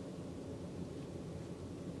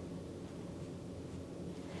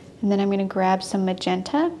 And then I'm gonna grab some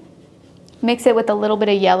magenta, mix it with a little bit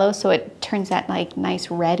of yellow so it turns that like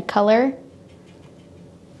nice red color.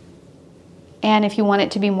 And if you want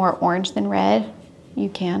it to be more orange than red, you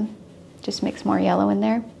can. Just mix more yellow in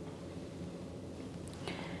there.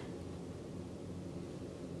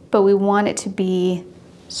 But we want it to be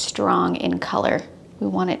strong in color. We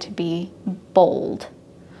want it to be bold.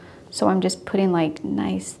 So I'm just putting like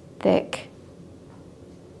nice thick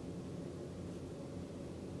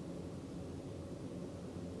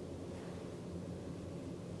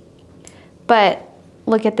but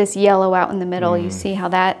look at this yellow out in the middle. You see how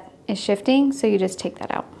that is shifting? So you just take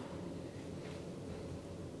that out.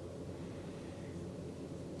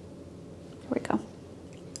 There we go.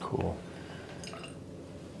 Cool.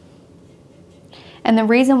 And the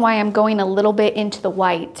reason why I'm going a little bit into the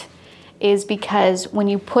white is because when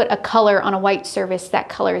you put a color on a white surface, that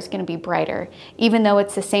color is going to be brighter. Even though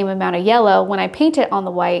it's the same amount of yellow, when I paint it on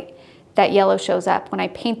the white, that yellow shows up. When I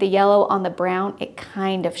paint the yellow on the brown, it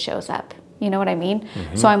kind of shows up. You know what I mean?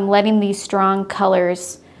 So I'm letting these strong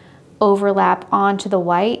colors overlap onto the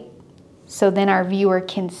white, so then our viewer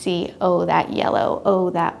can see, oh, that yellow, oh,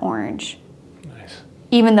 that orange. Nice.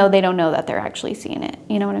 Even though they don't know that they're actually seeing it.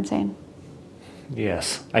 You know what I'm saying?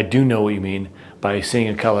 Yes, I do know what you mean by seeing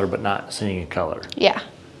a color but not seeing a color. Yeah.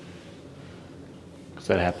 Because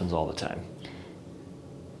that happens all the time.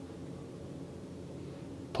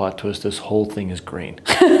 Plot twist, this whole thing is green.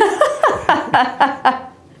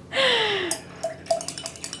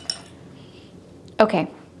 Okay,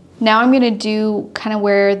 now I'm gonna do kind of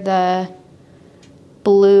where the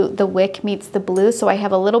blue, the wick meets the blue. So I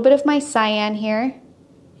have a little bit of my cyan here.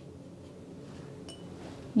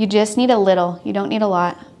 You just need a little, you don't need a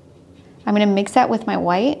lot. I'm gonna mix that with my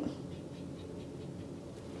white.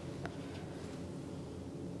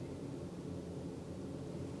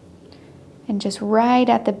 And just right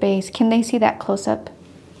at the base. Can they see that close up?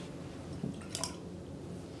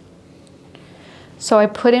 So I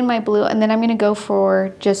put in my blue, and then I'm gonna go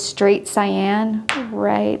for just straight cyan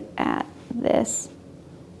right at this.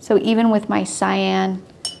 So even with my cyan,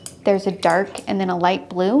 there's a dark and then a light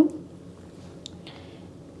blue.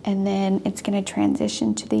 And then it's gonna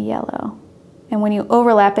transition to the yellow. And when you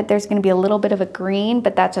overlap it, there's gonna be a little bit of a green,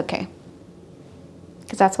 but that's okay.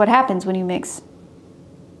 because that's what happens when you mix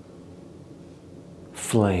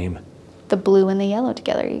Flame. the blue and the yellow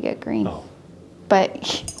together, you get green. Oh.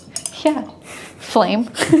 But yeah, flame.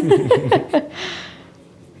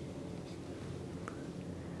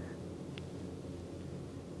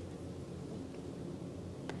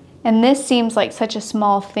 And this seems like such a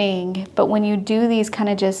small thing, but when you do these kind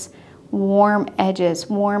of just warm edges,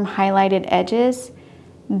 warm highlighted edges,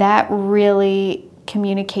 that really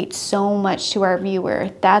communicates so much to our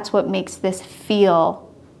viewer. That's what makes this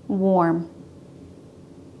feel warm.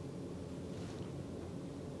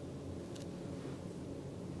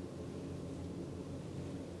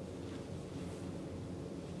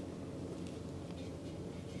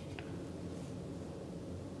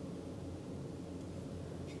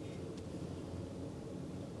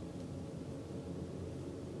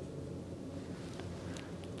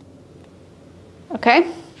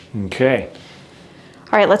 Okay? Okay.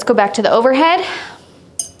 All right, let's go back to the overhead.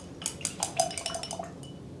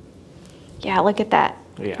 Yeah, look at that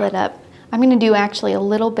lit up. I'm gonna do actually a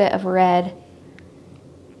little bit of red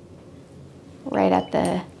right at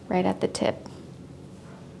the tip.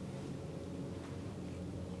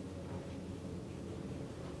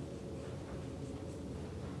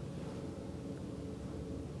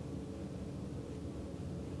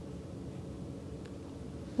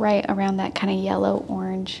 Right around that kind of yellow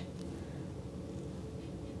orange.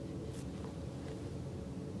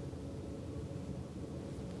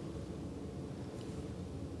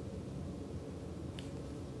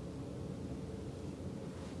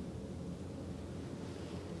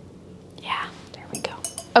 Yeah, there we go.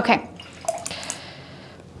 Okay.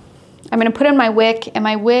 I'm gonna put in my wick, and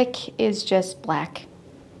my wick is just black.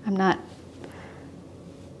 I'm not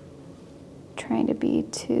trying to be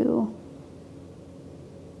too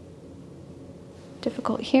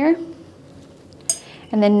difficult here.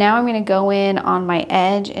 And then now I'm going to go in on my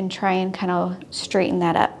edge and try and kind of straighten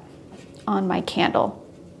that up on my candle.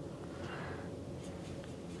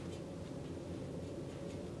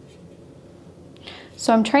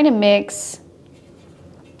 So I'm trying to mix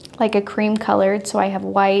like a cream colored, so I have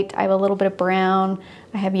white, I have a little bit of brown,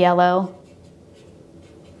 I have yellow.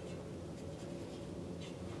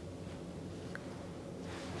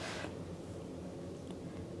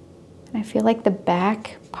 And I feel like the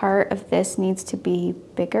back part of this needs to be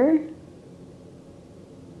bigger.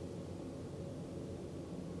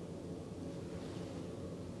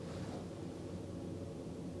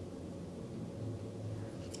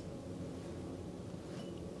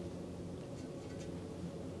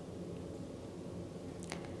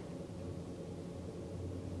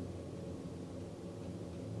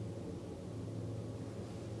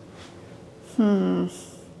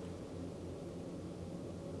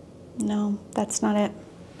 No, that's not it.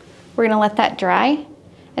 We're gonna let that dry,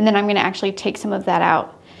 and then I'm gonna actually take some of that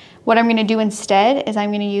out. What I'm gonna do instead is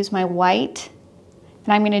I'm gonna use my white,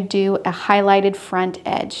 and I'm gonna do a highlighted front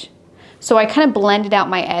edge. So I kind of blended out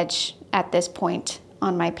my edge at this point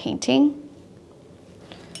on my painting.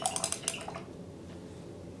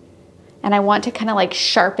 And I want to kind of like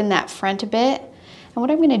sharpen that front a bit. And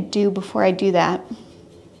what I'm gonna do before I do that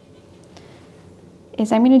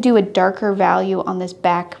is I'm gonna do a darker value on this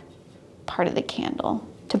back part of the candle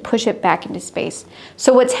to push it back into space.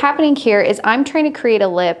 So what's happening here is I'm trying to create a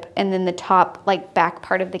lip and then the top like back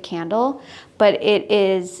part of the candle, but it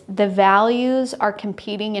is, the values are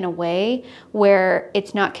competing in a way where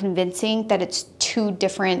it's not convincing that it's two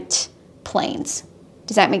different planes.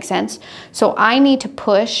 Does that make sense? So I need to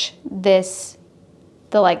push this,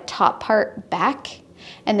 the like top part back,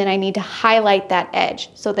 and then I need to highlight that edge.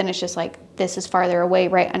 So then it's just like, this is farther away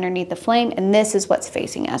right underneath the flame, and this is what's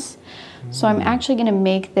facing us. So I'm actually gonna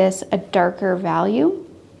make this a darker value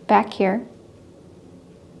back here.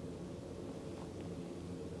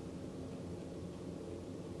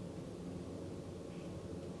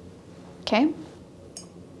 Okay.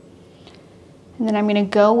 And then I'm gonna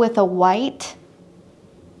go with a white.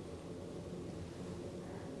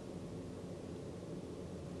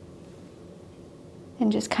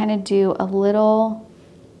 And just kind of do a little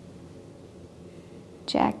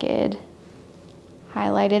jagged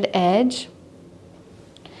highlighted edge.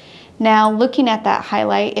 Now looking at that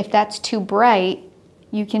highlight, if that's too bright,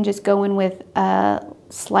 you can just go in with a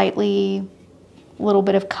slightly little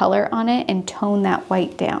bit of color on it and tone that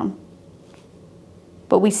white down.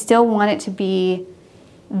 But we still want it to be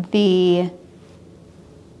the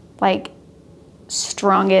like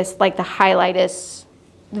strongest, like the highlightest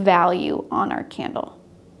value on our candle.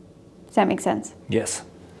 Does that make sense? Yes.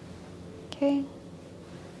 Okay.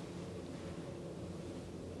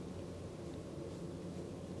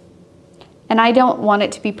 And I don't want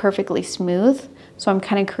it to be perfectly smooth, So I'm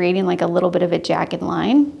kind of creating like a little bit of a jagged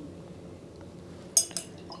line.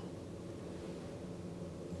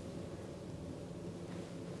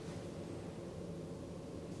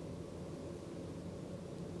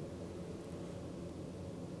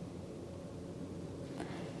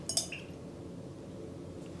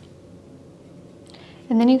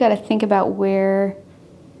 And then you got to think about where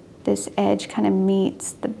this edge kind of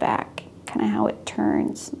meets the back, kind of how it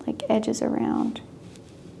turns, like edges around.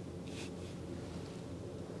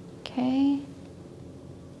 Okay.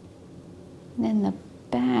 And then the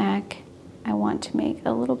back, I want to make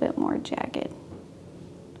a little bit more jagged.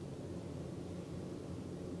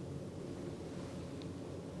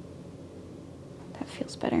 That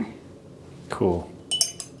feels better. Cool.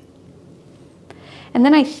 And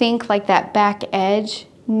then I think like that back edge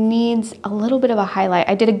needs a little bit of a highlight.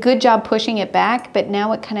 I did a good job pushing it back, but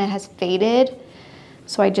now it kind of has faded.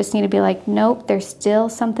 So I just need to be like, nope, there's still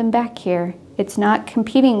something back here. It's not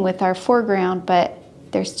competing with our foreground, but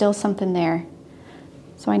there's still something there.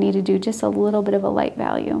 So I need to do just a little bit of a light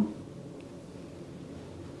value.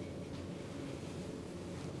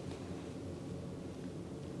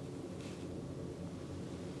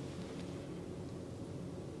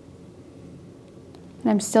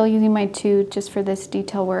 And I'm still using my 2 just for this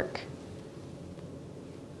detail work.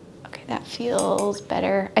 Okay, that feels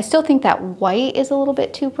better. I still think that white is a little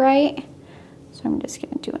bit too bright. So I'm just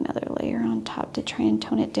gonna do another layer on top to try and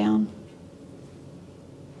tone it down.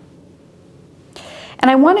 And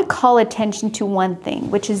I wanna call attention to one thing,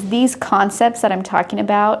 which is these concepts that I'm talking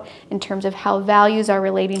about in terms of how values are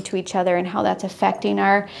relating to each other and how that's affecting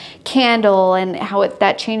our candle and how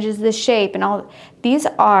that changes the shape and all. These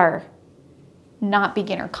are not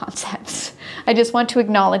beginner concepts. I just want to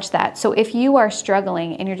acknowledge that. So if you are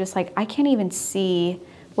struggling and you're just like, I can't even see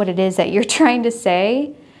what it is that you're trying to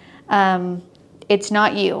say, it's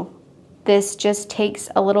not you. This just takes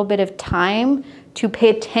a little bit of time to pay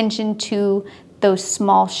attention to those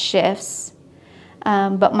small shifts.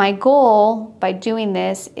 But my goal by doing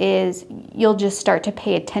this is you'll just start to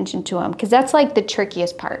pay attention to them, because that's like the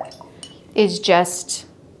trickiest part, is just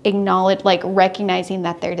acknowledge, like recognizing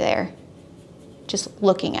that they're there. Just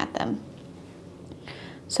looking at them.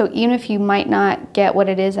 So even if you might not get what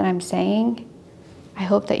it is that I'm saying, I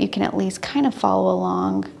hope that you can at least kind of follow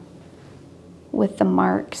along with the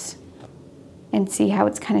marks and see how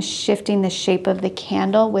it's kind of shifting the shape of the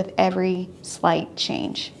candle with every slight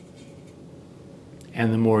change.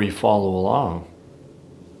 And the more you follow along,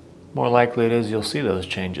 more likely it is you'll see those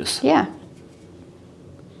changes. Yeah.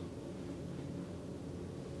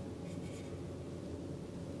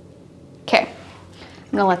 Okay.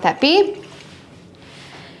 I'm gonna let that be.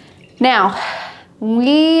 Now,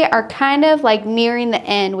 we are kind of like nearing the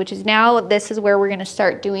end, which is now, this is where we're gonna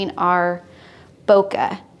start doing our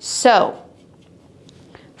bokeh. So,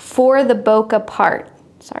 for the bokeh part,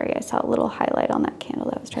 sorry, I saw a little highlight on that candle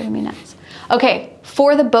that was driving me nuts. Okay,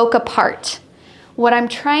 for the bokeh part, what I'm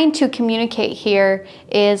trying to communicate here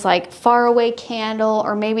is like far away candle,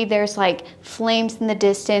 or maybe there's like flames in the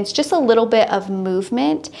distance, just a little bit of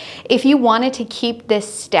movement. If you wanted to keep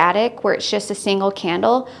this static where it's just a single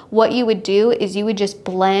candle, what you would do is you would just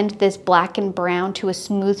blend this black and brown to a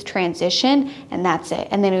smooth transition, and that's it.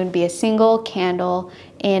 And then it would be a single candle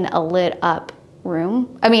in a lit up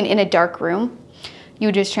room. I mean, in a dark room. You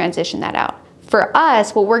would just transition that out. For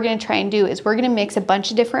us, what we're gonna try and do is we're gonna mix a bunch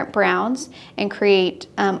of different browns and create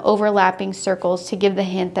overlapping circles to give the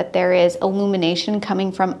hint that there is illumination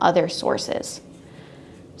coming from other sources.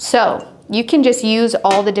 So you can just use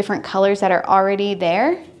all the different colors that are already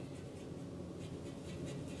there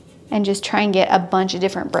and just try and get a bunch of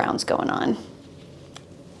different browns going on.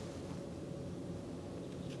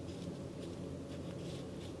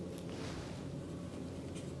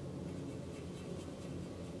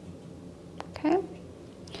 Okay.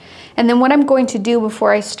 And then what I'm going to do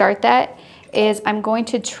before I start that is I'm going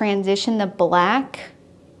to transition the black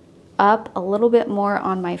up a little bit more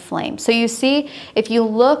on my flame. So you see, if you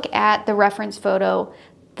look at the reference photo,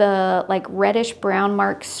 the like reddish brown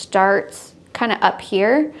mark starts kind of up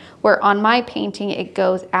here, where on my painting it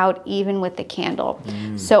goes out even with the candle.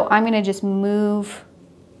 So I'm gonna just move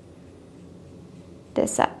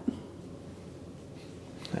this up.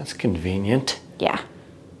 That's convenient. Yeah.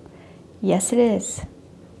 Yes, it is.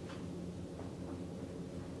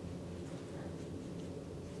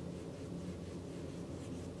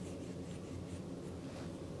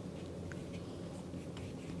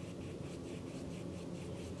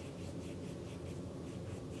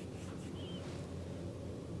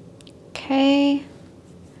 Okay.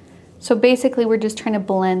 So basically we're just trying to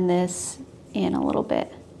blend this in a little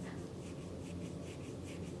bit.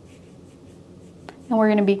 And we're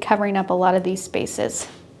gonna be covering up a lot of these spaces.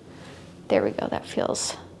 There we go, that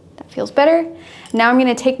feels better. Now I'm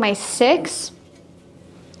gonna take my 6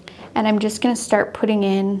 and I'm just gonna start putting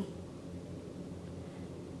in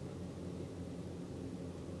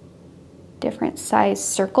different size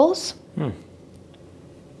circles.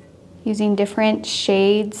 Using different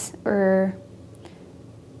shades or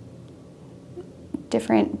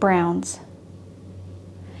different browns.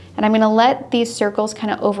 And I'm gonna let these circles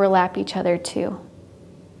kind of overlap each other too.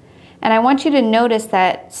 And I want you to notice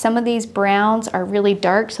that some of these browns are really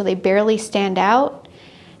dark, so they barely stand out,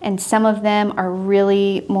 and some of them are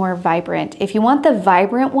really more vibrant. If you want the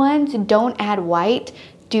vibrant ones, don't add white,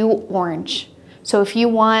 do orange. So if you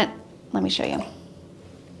want, let me show you.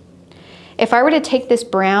 If I were to take this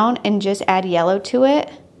brown and just add yellow to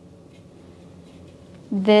it,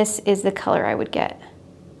 this is the color I would get.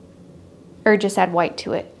 Or just add white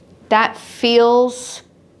to it. That feels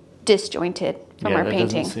disjointed from our painting.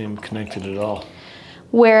 That doesn't seem connected at all.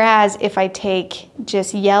 Whereas if I take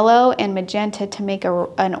just yellow and magenta to make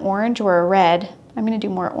an orange or a red, I'm gonna do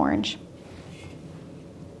more orange.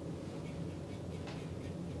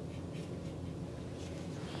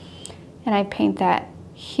 And I paint that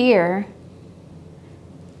here.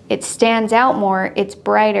 It stands out more, it's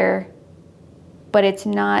brighter, but it's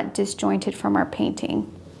not disjointed from our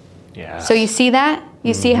painting. Yeah. So you see that?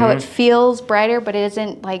 You see how it feels brighter, but it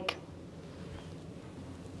isn't like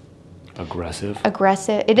aggressive.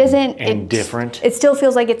 It isn't. And different. It still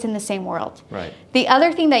feels like it's in the same world. Right. The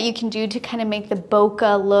other thing that you can do to kind of make the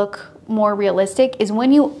bokeh look more realistic is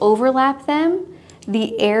when you overlap them,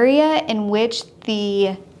 the area in which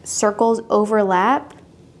the circles overlap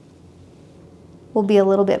will be a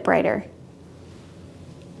little bit brighter.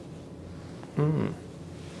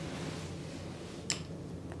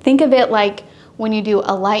 Think of it like when you do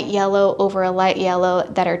a light yellow over a light yellow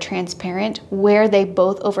that are transparent, where they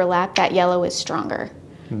both overlap, that yellow is stronger.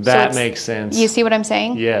 That makes sense. You see what I'm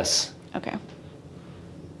saying? Yes. Okay.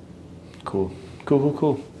 Cool. Cool, cool,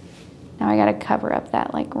 cool. Now I gotta cover up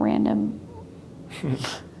that like random.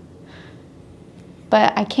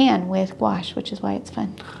 But I can with gouache, which is why it's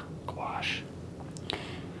fun. Gouache.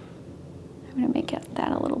 I'm gonna make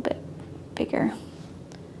that a little bit bigger.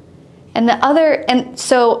 And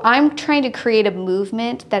so I'm trying to create a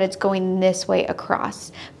movement that it's going this way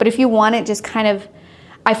across. But if you want it just kind of,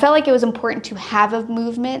 I felt like it was important to have a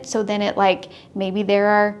movement, so then it like, maybe there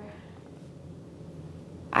are,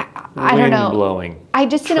 I don't know. Wind blowing. I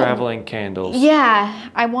just didn't. Traveling candles. Yeah,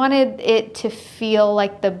 I wanted it to feel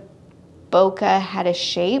like the bokeh had a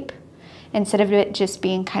shape instead of it just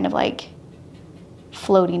being kind of like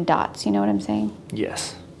floating dots, you know what I'm saying?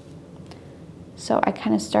 Yes. So I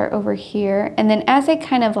kind of start over here, and then as I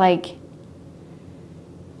kind of like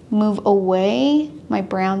move away, my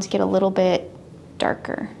browns get a little bit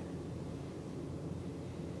darker.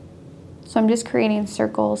 So I'm just creating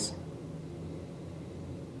circles.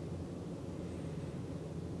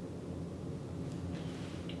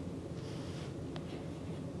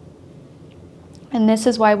 And this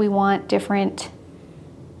is why we want different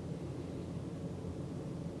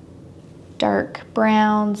dark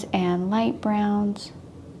browns and light browns.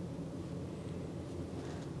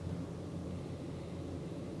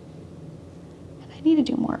 And I need to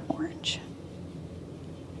do more orange.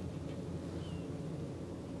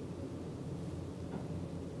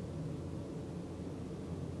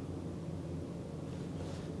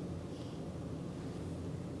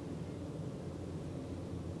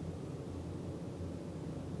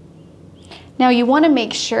 Now you want to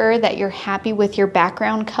make sure that you're happy with your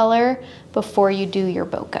background color before you do your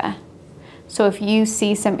bokeh. So if you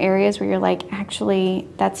see some areas where you're like, actually,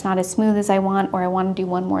 that's not as smooth as I want, or I want to do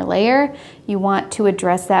one more layer, you want to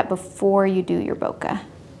address that before you do your bokeh.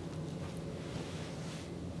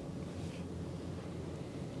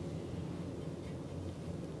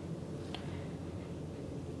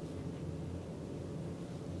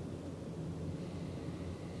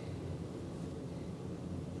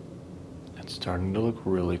 It's starting to look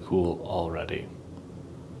really cool already.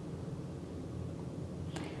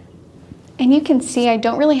 And you can see I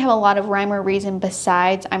don't really have a lot of rhyme or reason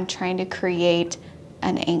besides I'm trying to create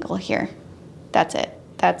an angle here. That's it.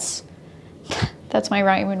 That's my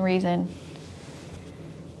rhyme and reason.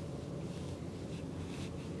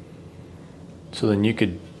 So then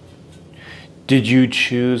did you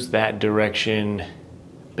choose that direction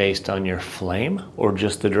based on your flame, or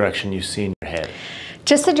just the direction you see in your head?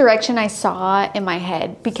 Just the direction I saw in my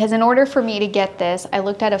head, because in order for me to get this, I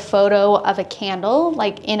looked at a photo of a candle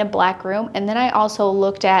like in a black room, and then I also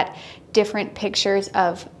looked at different pictures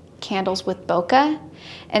of candles with bokeh.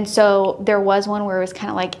 And so there was one where it was kind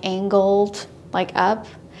of like angled like up.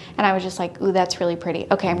 And I was just like, ooh, that's really pretty.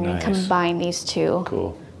 Okay, I'm gonna combine these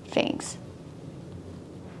two things.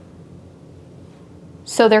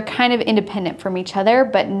 So they're kind of independent from each other,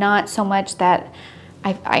 but not so much that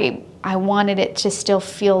I wanted it to still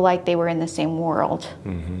feel like they were in the same world.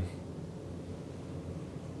 Mm-hmm.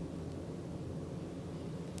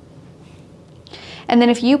 And then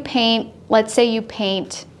if you paint, let's say you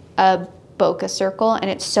paint a bokeh circle and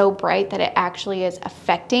it's so bright that it actually is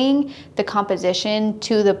affecting the composition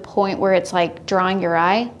to the point where it's like drawing your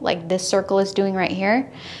eye, like this circle is doing right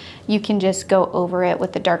here, you can just go over it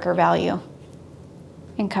with the darker value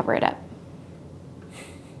and cover it up.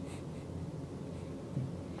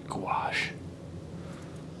 Gouache.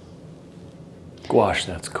 Gouache,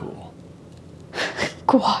 that's cool.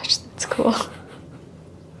 Gouache, that's cool.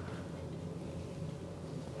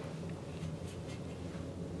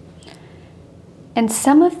 And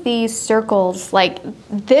some of these circles, like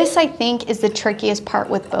this, I think is the trickiest part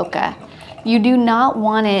with bokeh. You do not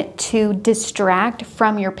want it to distract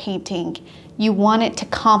from your painting. You want it to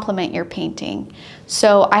complement your painting.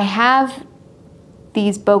 So I have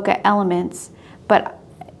these bokeh elements, but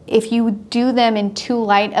if you do them in too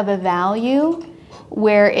light of a value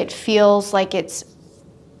where it feels like it's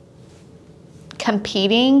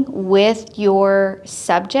competing with your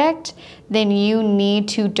subject, then you need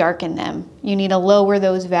to darken them. You need to lower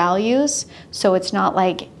those values so it's not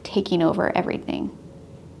like taking over everything.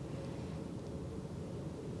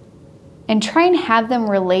 And try and have them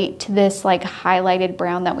relate to this like highlighted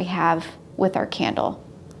brown that we have with our candle.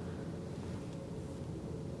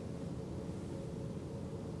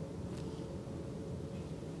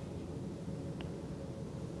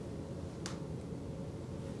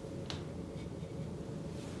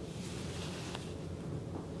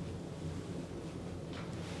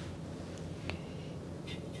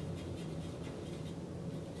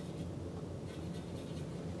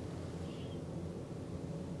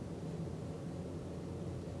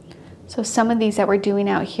 So some of these that we're doing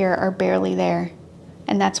out here are barely there,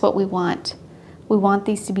 and that's what we want. We want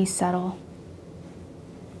these to be subtle.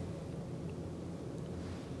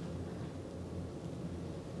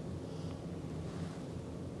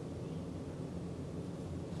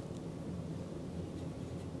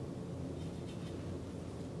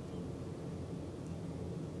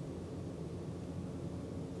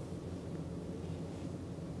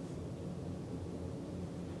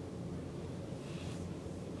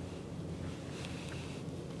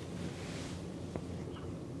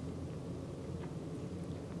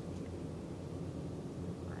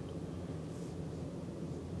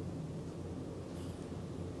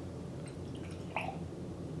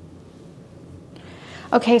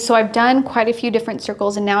 Okay, so I've done quite a few different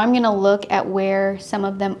circles, and now I'm gonna look at where some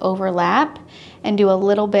of them overlap and do a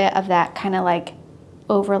little bit of that kind of like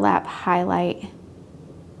overlap highlight.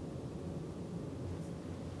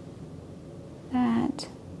 That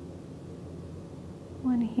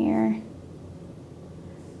one here.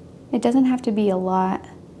 It doesn't have to be a lot,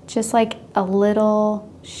 just like a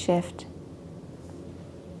little shift.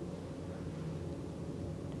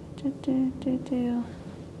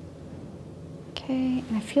 Okay,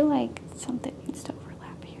 and I feel like something needs to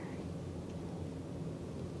overlap here.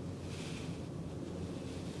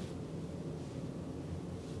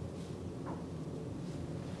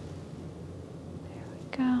 There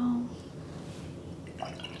we go.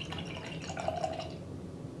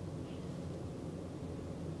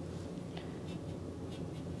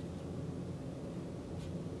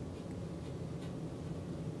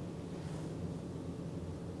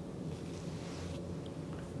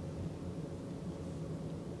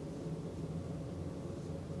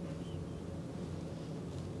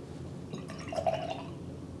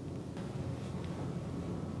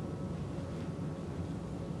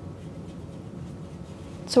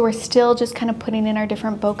 So we're still just kind of putting in our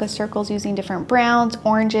different bokeh circles using different browns,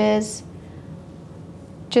 oranges,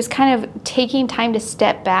 just kind of taking time to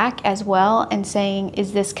step back as well and saying,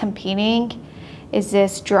 is this competing? Is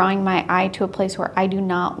this drawing my eye to a place where I do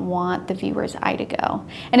not want the viewer's eye to go?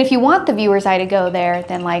 And if you want the viewer's eye to go there,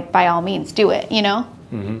 then like by all means do it, you know?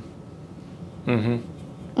 Mm-hmm.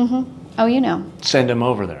 Mm-hmm. Mm-hmm. Oh, you know. Send them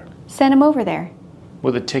over there. Send them over there.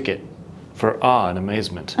 With a ticket for awe and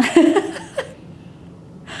amazement.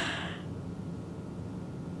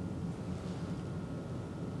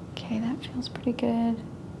 Okay, that feels pretty good.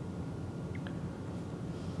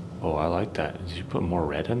 Oh, I like that. Did you put more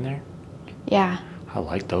red in there? Yeah. I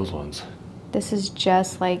like those ones. This is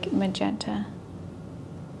just like magenta.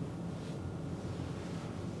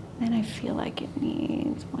 Then I feel like it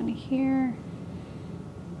needs one here.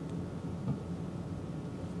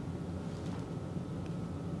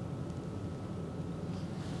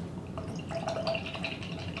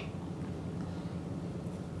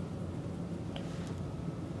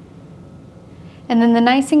 And then the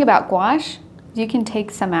nice thing about gouache is you can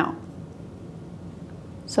take some out.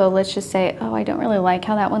 So let's just say, oh, I don't really like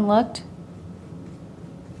how that one looked.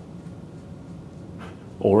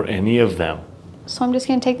 Or any of them. So I'm just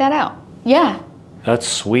gonna take that out. Yeah. That's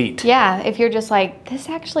sweet. Yeah, if you're just like, this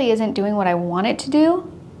actually isn't doing what I want it to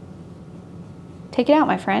do, take it out,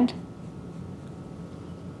 my friend.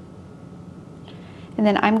 And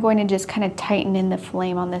then I'm going to just kind of tighten in the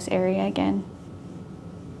flame on this area again.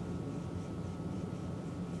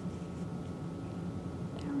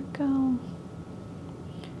 There we go.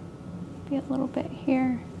 Maybe a little bit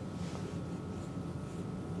here.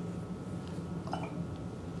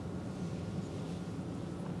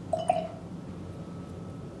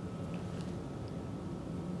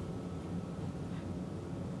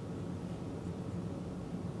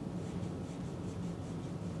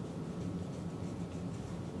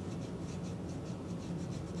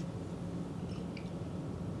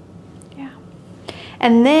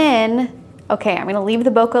 And then, okay, I'm gonna leave the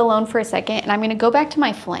bokeh alone for a second and I'm gonna go back to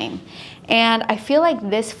my flame. And I feel like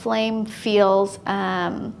this flame feels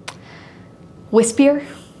wispier.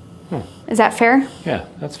 Is that fair? Yeah,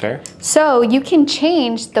 that's fair. So you can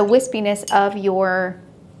change the wispiness of your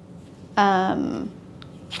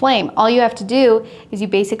flame. All you have to do is you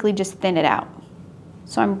basically just thin it out.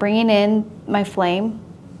 So I'm bringing in my flame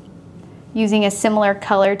using a similar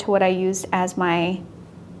color to what I used as my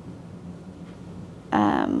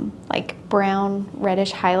like brown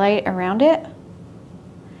reddish highlight around it.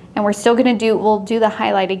 And we're still gonna we'll do the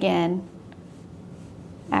highlight again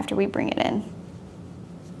after we bring it in,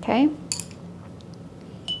 okay?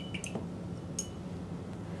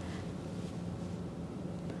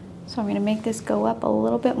 So I'm gonna make this go up a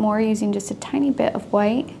little bit more using just a tiny bit of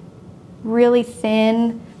white, really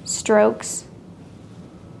thin strokes.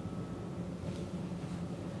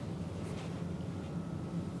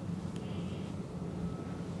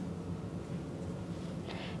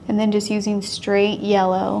 And then just using straight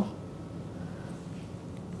yellow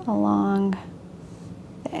along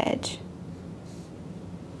the edge.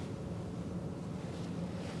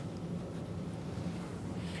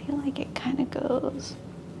 I feel like it kind of goes.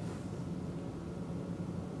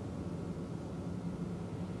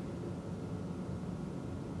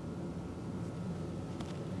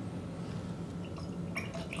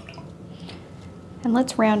 And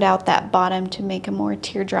let's round out that bottom to make a more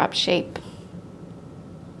teardrop shape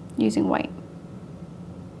using white.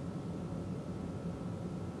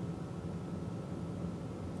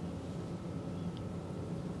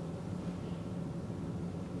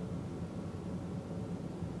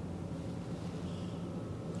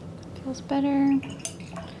 Feels better.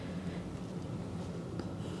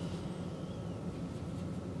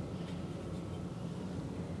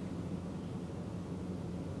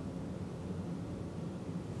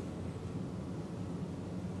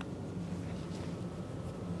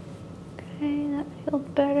 Okay, that feels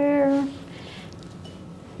better.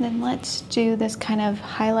 Then let's do this kind of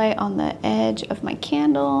highlight on the edge of my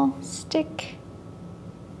candle stick.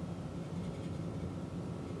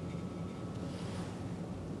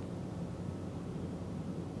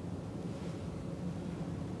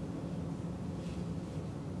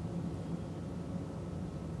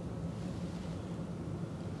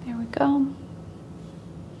 There we go.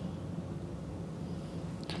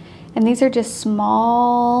 And these are just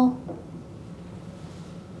small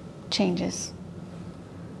changes.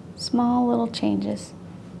 Small little changes.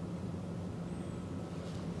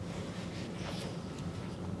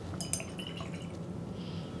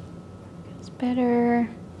 It's better.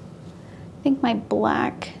 I think my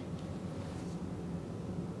black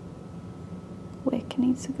wick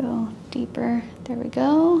needs to go deeper. There we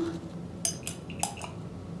go.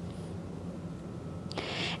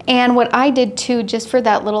 And what I did too, just for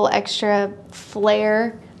that little extra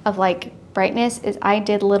flare of like brightness, is I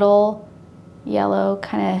did little yellow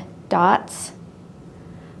kind of dots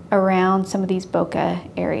around some of these bokeh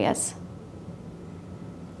areas.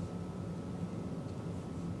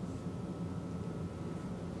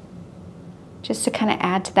 Just to kind of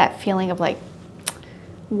add to that feeling of like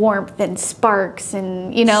warmth and sparks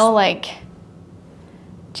and, you know, like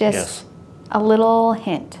just a little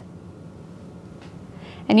hint.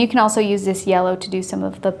 And you can also use this yellow to do some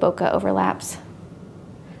of the bokeh overlaps.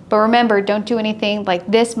 But remember, don't do anything like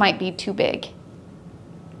this might be too big.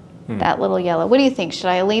 That little yellow. What do you think? Should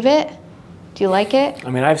I leave it? Do you like it? I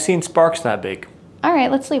mean, I've seen sparks that big. All right,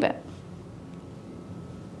 let's leave it.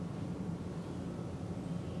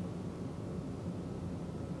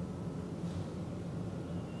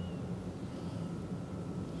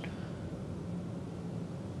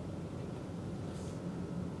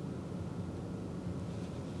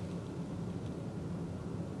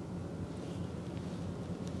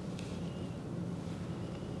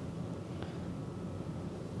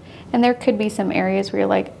 And there could be some areas where you're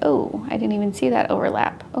like, oh, I didn't even see that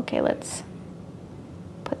overlap. Okay, let's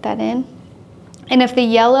put that in. And if the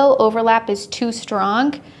yellow overlap is too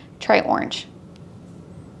strong, try orange.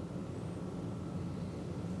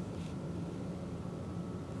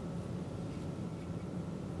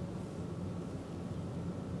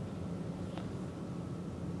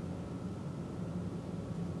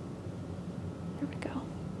 There we go.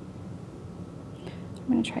 I'm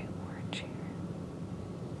gonna try orange here.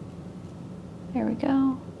 There we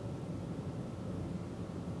go.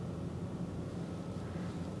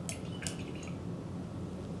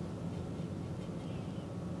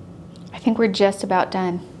 I think we're just about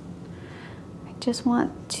done. I just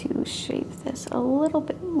want to shape this a little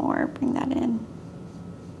bit more, bring that in.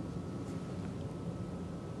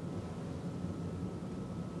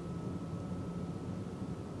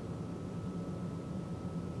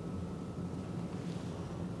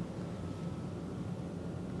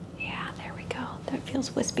 Yeah, there we go. That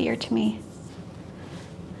feels wispier to me.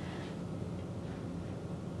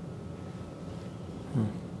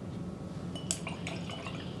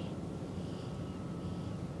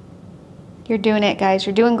 You're doing it, guys.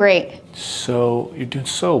 You're doing great. So, you're doing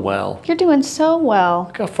so well. You're doing so well.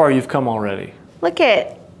 Look how far you've come already. Look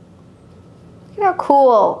at how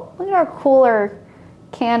cool. Look at how cool our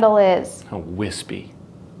candle is. How wispy.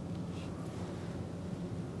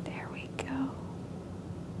 There we go.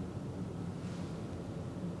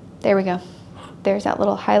 There we go. There's that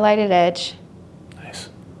little highlighted edge. Nice.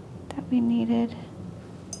 That we needed.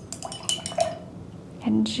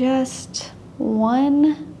 And just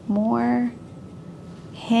one more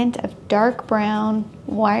hint of dark brown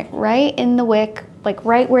white right in the wick, like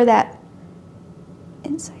right where that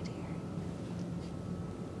inside here.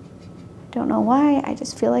 I don't know why, I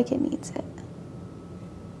just feel like it needs it.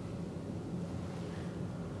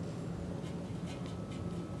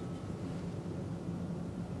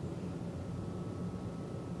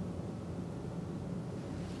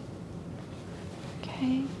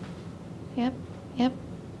 Okay. Yep, yep,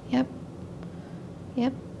 yep,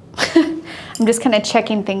 yep. I'm just kind of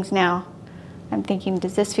checking things now. I'm thinking,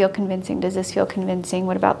 does this feel convincing? Does this feel convincing?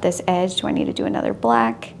 What about this edge? Do I need to do another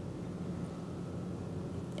black?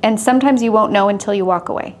 And sometimes you won't know until you walk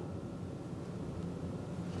away.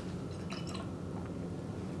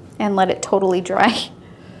 And let it totally dry.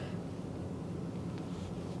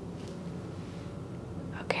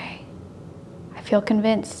 Okay. I feel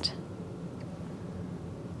convinced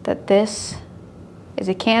that this is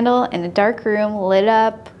a candle in a dark room lit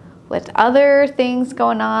up with other things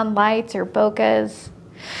going on, lights or bokehs.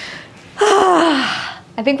 I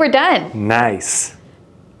think we're done. Nice.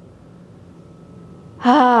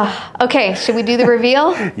 Okay, should we do the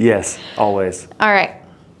reveal? Yes, always. All right.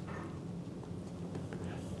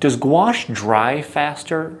 Does gouache dry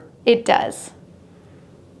faster? It does.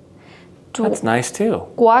 That's nice too.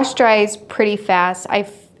 Gouache dries pretty fast.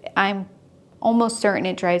 I'm almost certain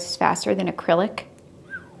it dries faster than acrylic.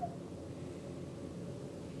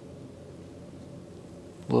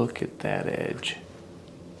 Look at that edge.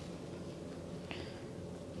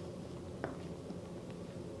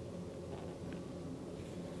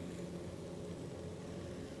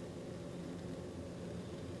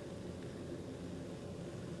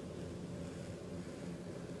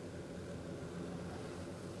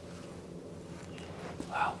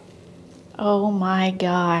 Wow. Oh my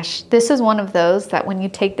gosh. This is one of those that when you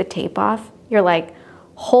take the tape off, you're like,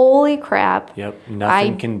 holy crap. Yep,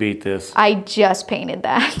 nothing can beat this. I just painted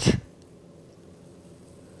that.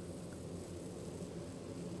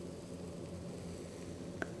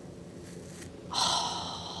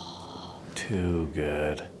 Too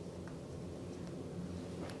good.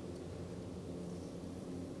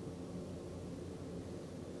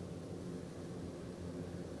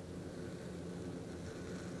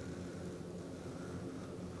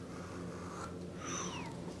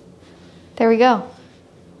 There we go.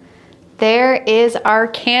 There is our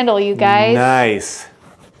candle, you guys. Nice.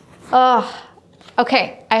 Oh,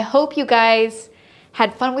 okay. I hope you guys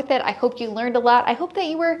had fun with it. I hope you learned a lot. I hope that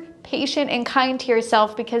you were patient and kind to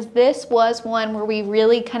yourself, because this was one where we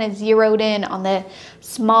really kind of zeroed in on the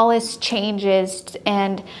smallest changes,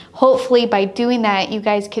 and hopefully by doing that, you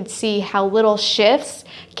guys could see how little shifts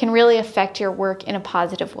can really affect your work in a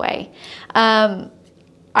positive way.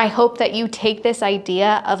 I hope that you take this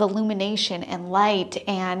idea of illumination and light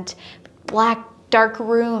and black dark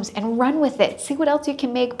rooms and run with it. See what else you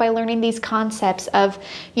can make by learning these concepts of,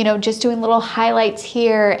 you know, just doing little highlights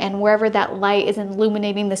here, and wherever that light is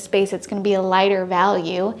illuminating the space, it's going to be a lighter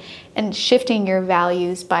value, and shifting your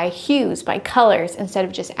values by hues, by colors, instead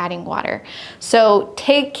of just adding water. So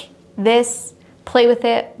take this play with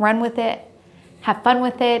it, run with it, have fun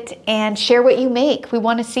with it, and share what you make. We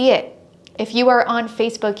want to see it. If you are on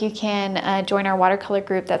Facebook, you can join our watercolor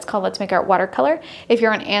group. That's called Let's Make Art Watercolor. If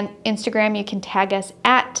you're on Instagram, you can tag us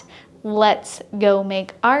at Let's Go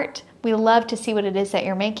Make Art. We love to see what it is that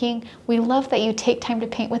you're making. We love that you take time to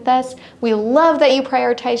paint with us. We love that you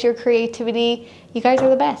prioritize your creativity. You guys are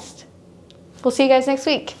the best. We'll see you guys next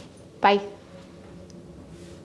week. Bye.